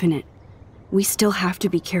isn't infinite. We still have to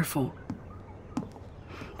be careful.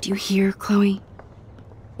 Do you hear, Chloe?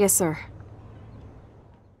 Yes, sir.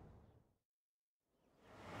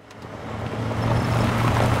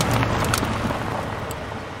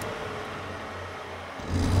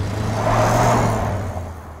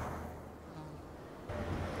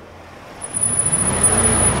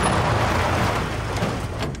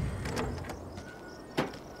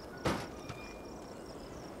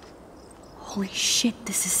 Holy shit,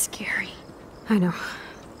 this is scary. I know.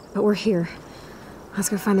 But we're here. Let's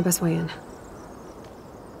go find the best way in.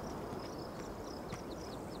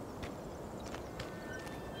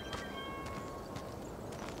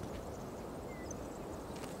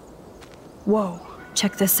 Whoa,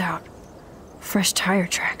 check this out. Fresh tire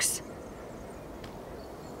tracks.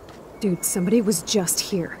 Dude, somebody was just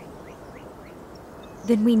here.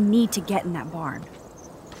 Then we need to get in that barn.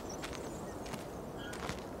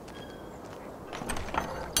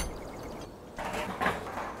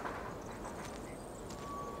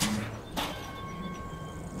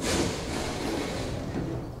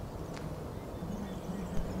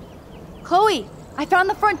 Chloe, I found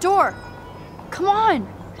the front door. Come on.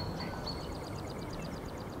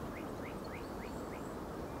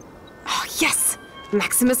 Oh, yes!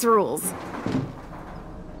 Maximus rules.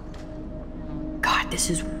 God, this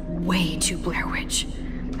is way too Blair Witch.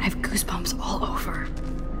 I have goosebumps all over.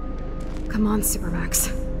 Come on,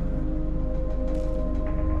 Supermax.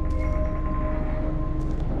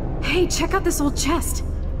 Hey, check out this old chest.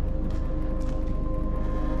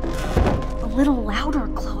 A little louder,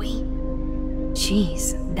 Chloe.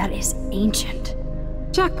 Jeez, that is ancient.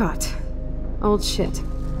 Jackpot. Old shit.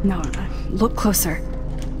 No, look closer.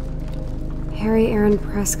 Harry Aaron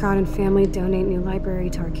Prescott and family donate new library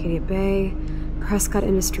to Arcadia Bay. Prescott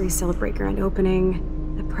Industries celebrate grand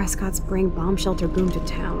opening. The Prescotts bring bomb shelter boom to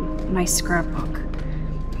town. Nice scrapbook.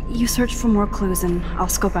 You search for more clues and I'll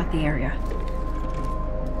scope out the area.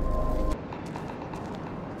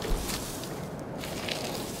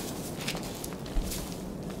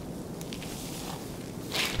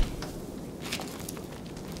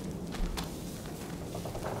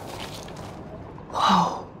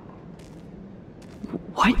 Whoa.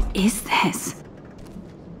 What is this?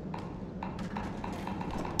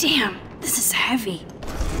 Damn, this is heavy.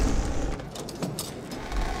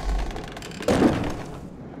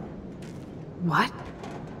 What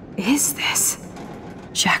is this?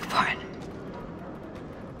 Jackpot.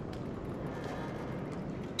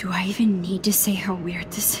 Do I even need to say how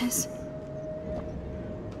weird this is?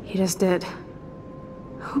 He just did.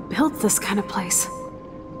 Who built this kind of place?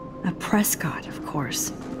 A Prescott, of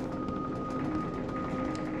course.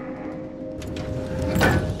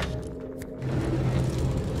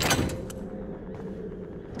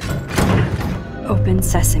 Open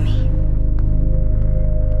sesame.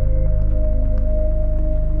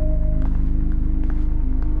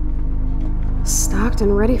 Stocked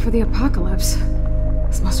and ready for the apocalypse.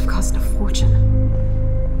 This must have cost a fortune.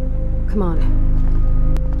 Come on.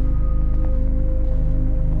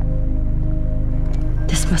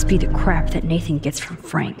 This must be the crap that Nathan gets from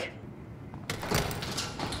Frank.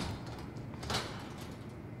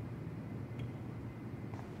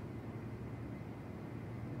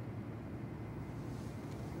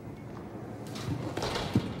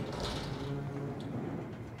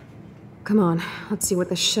 Come on, let's see what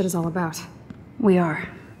this shit is all about. We are.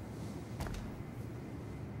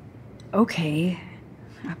 Okay.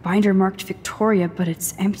 A binder marked Victoria, but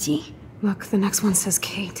it's empty. Look, the next one says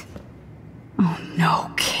Kate. Oh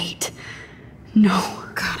no, Kate. No.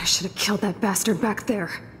 God, I should have killed that bastard back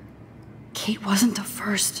there. Kate wasn't the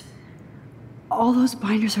first. All those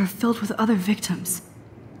binders are filled with other victims.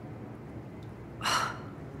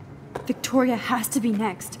 Victoria has to be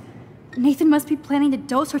next. Nathan must be planning to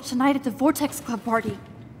dose her tonight at the Vortex Club party.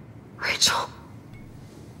 Rachel.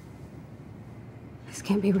 This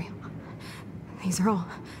can't be real. These are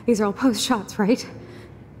all post shots, right?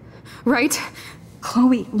 Right?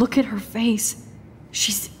 Chloe, look at her face.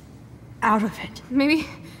 She's out of it. Maybe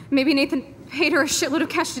Nathan paid her a shitload of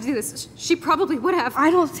cash to do this. She probably would have.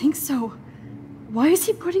 I don't think so. Why is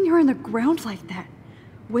he putting her in the ground like that?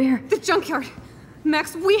 Where? The junkyard.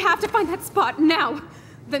 Max, we have to find that spot now.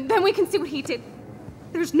 Then we can see what he did.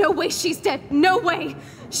 There's no way she's dead. No way.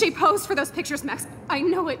 She posed for those pictures, Max. I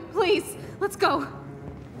know it. Please, let's go.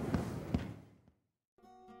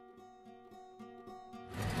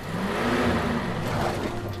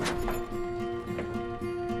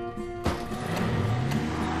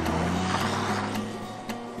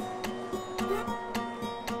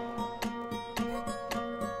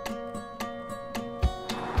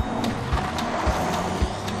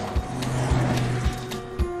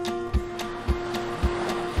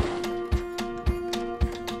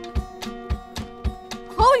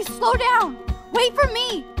 Chloe, slow down! Wait for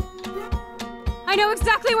me! I know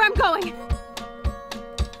exactly where I'm going!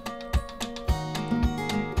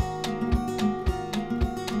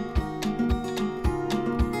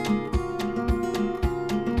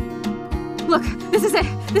 Look, this is it!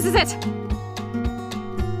 This is it!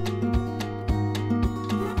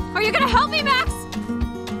 Are you gonna help me, Max?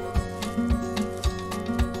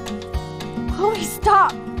 Chloe,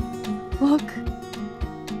 stop! Look.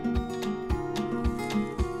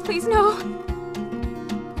 Please, no.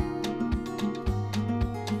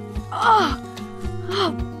 Oh,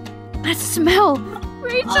 that smell!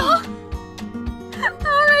 Rachel! Oh,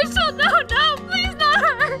 Rachel, no, please not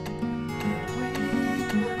her!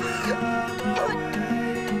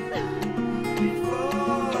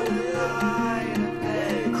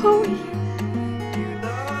 Chloe.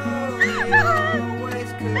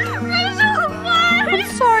 Rachel, why? I'm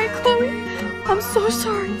sorry, Chloe. I'm so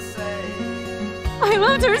sorry. I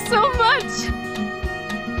loved her so much!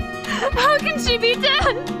 How can she be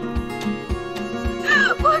dead?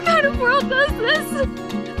 What kind of world does this? Who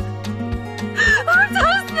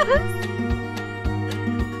does this?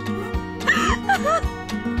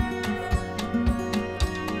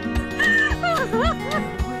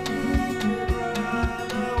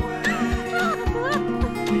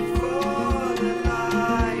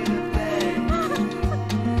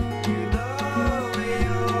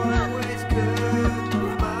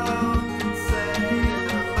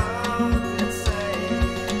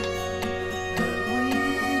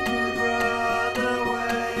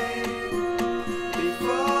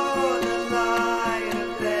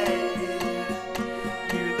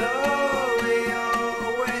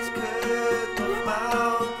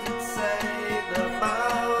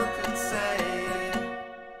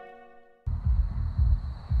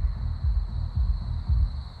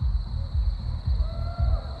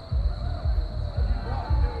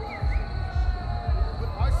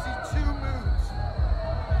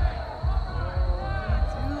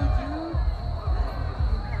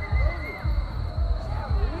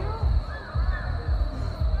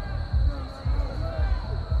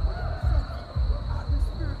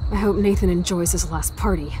 I hope Nathan enjoys his last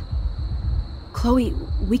party. Chloe,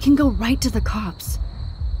 we can go right to the cops.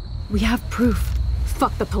 We have proof.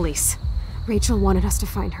 Fuck the police. Rachel wanted us to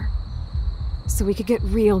find her. So we could get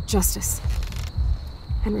real justice.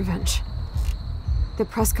 And revenge. The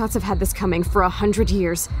Prescotts have had this coming for 100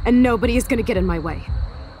 years, and nobody is gonna get in my way.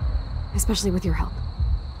 Especially with your help.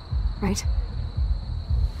 Right?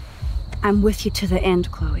 I'm with you to the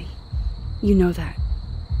end, Chloe. You know that.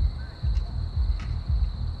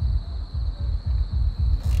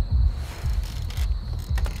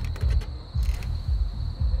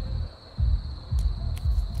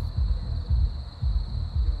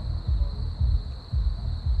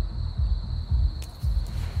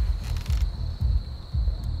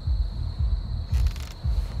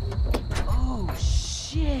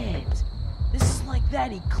 Shit! This is like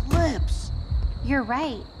that eclipse. You're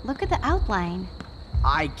right. Look at the outline.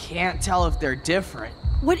 I can't tell if they're different.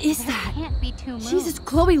 What is that? Can't be two moons. Jesus,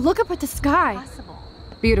 Chloe, look up at the sky. Possible.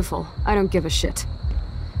 Beautiful. I don't give a shit.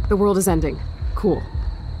 The world is ending. Cool.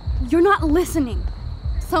 You're not listening.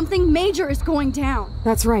 Something major is going down.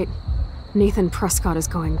 That's right. Nathan Prescott is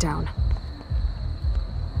going down.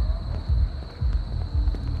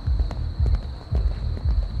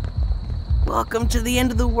 Welcome to the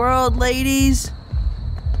end of the world, ladies.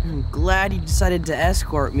 I'm glad you decided to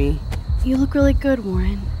escort me. You look really good,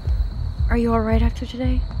 Warren. Are you alright after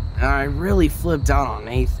today? I really flipped out on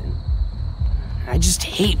Nathan. I just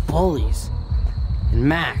hate bullies. And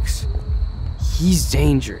Max, he's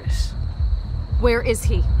dangerous. Where is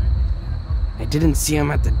he? I didn't see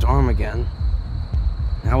him at the dorm again.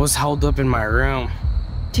 I was held up in my room.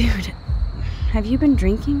 Dude, have you been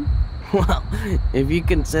drinking? Well, if you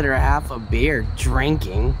consider half a beer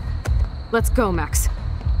drinking. Let's go, Max.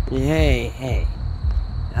 Hey.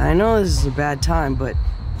 I know this is a bad time, but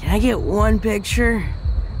can I get one picture?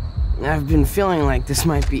 I've been feeling like this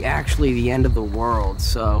might be actually the end of the world,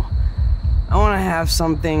 so I want to have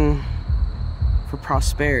something for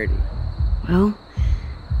prosperity. Well,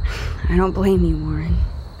 I don't blame you, Warren.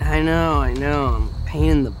 I know. I'm a pain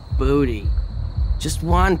in the booty. Just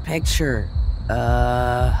one picture.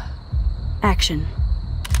 Action.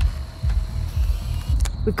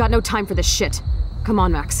 We've got no time for this shit. Come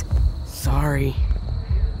on, Max. Sorry.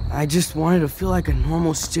 I just wanted to feel like a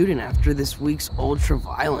normal student after this week's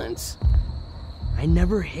ultra-violence. I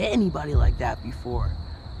never hit anybody like that before.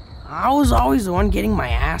 I was always the one getting my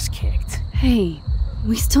ass kicked. Hey,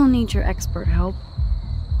 we still need your expert help.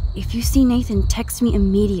 If you see Nathan, text me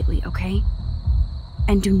immediately, okay?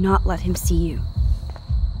 And do not let him see you.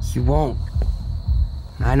 You won't.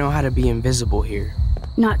 I know how to be invisible here.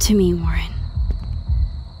 Not to me, Warren.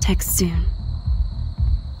 Text soon.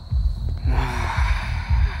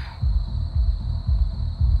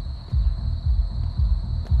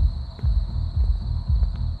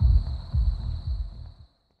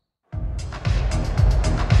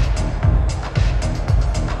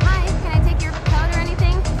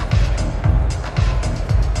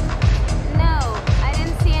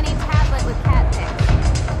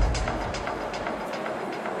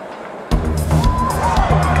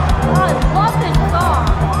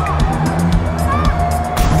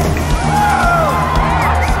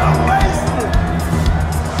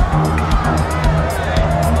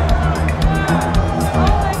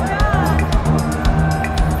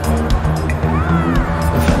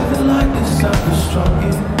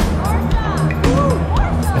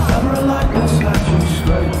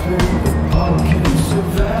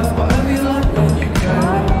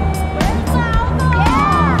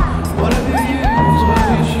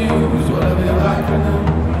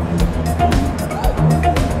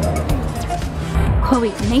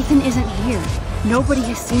 Nathan isn't here. Nobody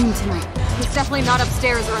has seen him tonight. He's definitely not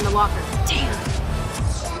upstairs or in the locker. Damn.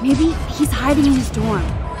 Maybe he's hiding in his dorm.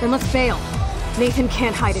 Then let's bail. Nathan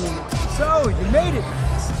can't hide anymore. So, you made it.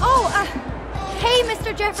 Oh, hey,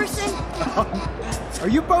 Mr. Jefferson. Are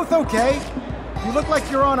you both okay? You look like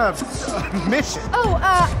you're on a mission. Oh,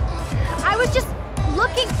 I was just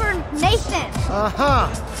looking for Nathan. Uh-huh.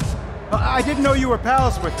 I didn't know you were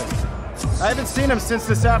pals with him. I haven't seen him since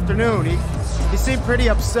this afternoon. He seemed pretty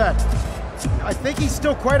upset. I think he's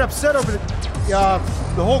still quite upset over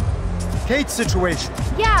the whole Kate situation.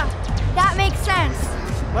 Yeah, that makes sense.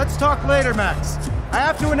 Let's talk later, Max. I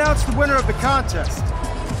have to announce the winner of the contest.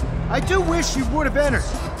 I do wish you would have entered.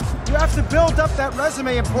 You have to build up that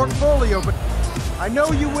resume and portfolio, but I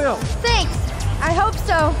know you will. Thanks. I hope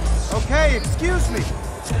so. Okay, excuse me.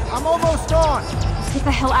 I'm almost on. Let's get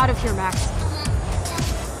the hell out of here, Max.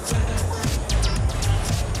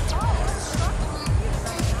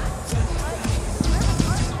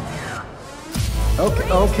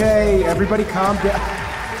 Okay, everybody calm down.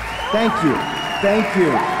 Thank you.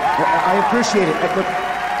 I appreciate it. Look,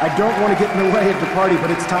 I don't want to get in the way of the party,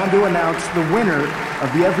 but it's time to announce the winner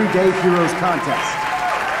of the Everyday Heroes contest.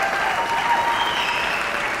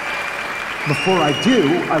 Before I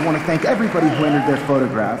do, I want to thank everybody who entered their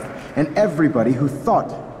photograph and everybody who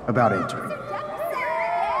thought about entering.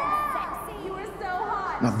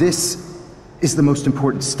 Now this is the most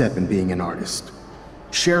important step in being an artist.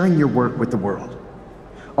 Sharing your work with the world.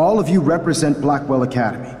 All of you represent Blackwell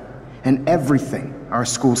Academy and everything our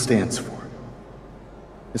school stands for.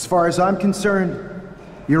 As far as I'm concerned,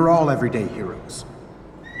 you're all everyday heroes.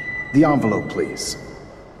 The envelope, please.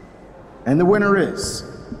 And the winner is...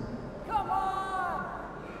 Come on!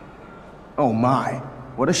 Oh my,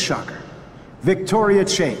 what a shocker. Victoria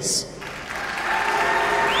Chase.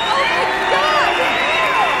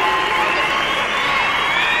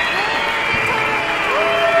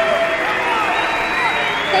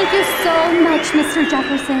 Thank you so much, Mr.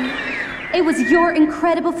 Jefferson. It was your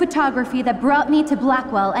incredible photography that brought me to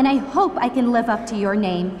Blackwell, and I hope I can live up to your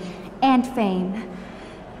name and fame.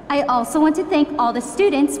 I also want to thank all the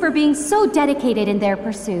students for being so dedicated in their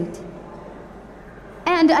pursuit.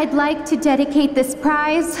 And I'd like to dedicate this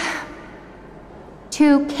prize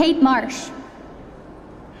to Kate Marsh.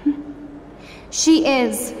 She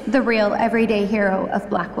is the real everyday hero of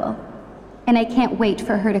Blackwell, and I can't wait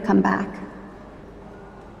for her to come back.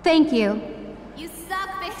 Thank you. You suck,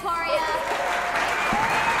 Victoria.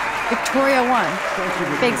 Victoria won.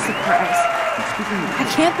 Big surprise.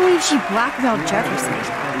 I can't believe she blackmailed Jefferson.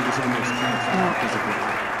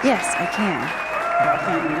 Yes, I can.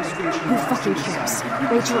 Who fucking cares?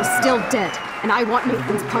 Rachel is still dead, and I want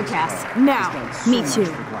Nathan's punk ass now. Me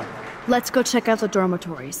too. Let's go check out the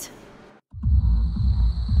dormitories.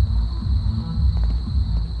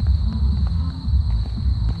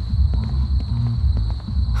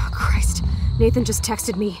 Christ, Nathan just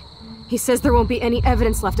texted me. He says there won't be any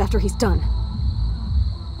evidence left after he's done.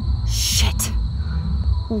 Shit.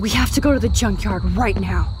 We have to go to the junkyard right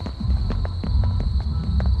now.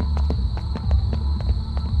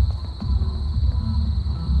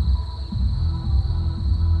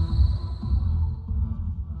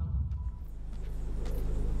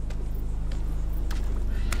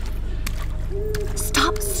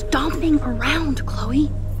 Stop stomping around,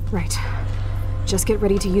 Chloe. Right. Just get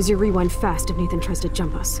ready to use your rewind fast if Nathan tries to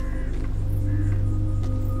jump us.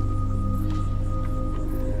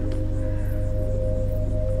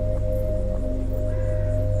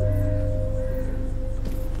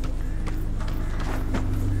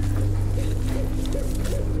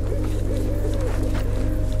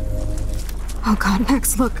 Oh god,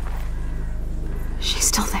 Max, look. She's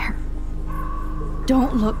still there.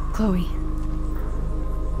 Don't look, Chloe.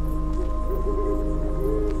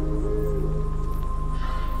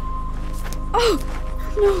 Oh,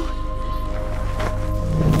 no.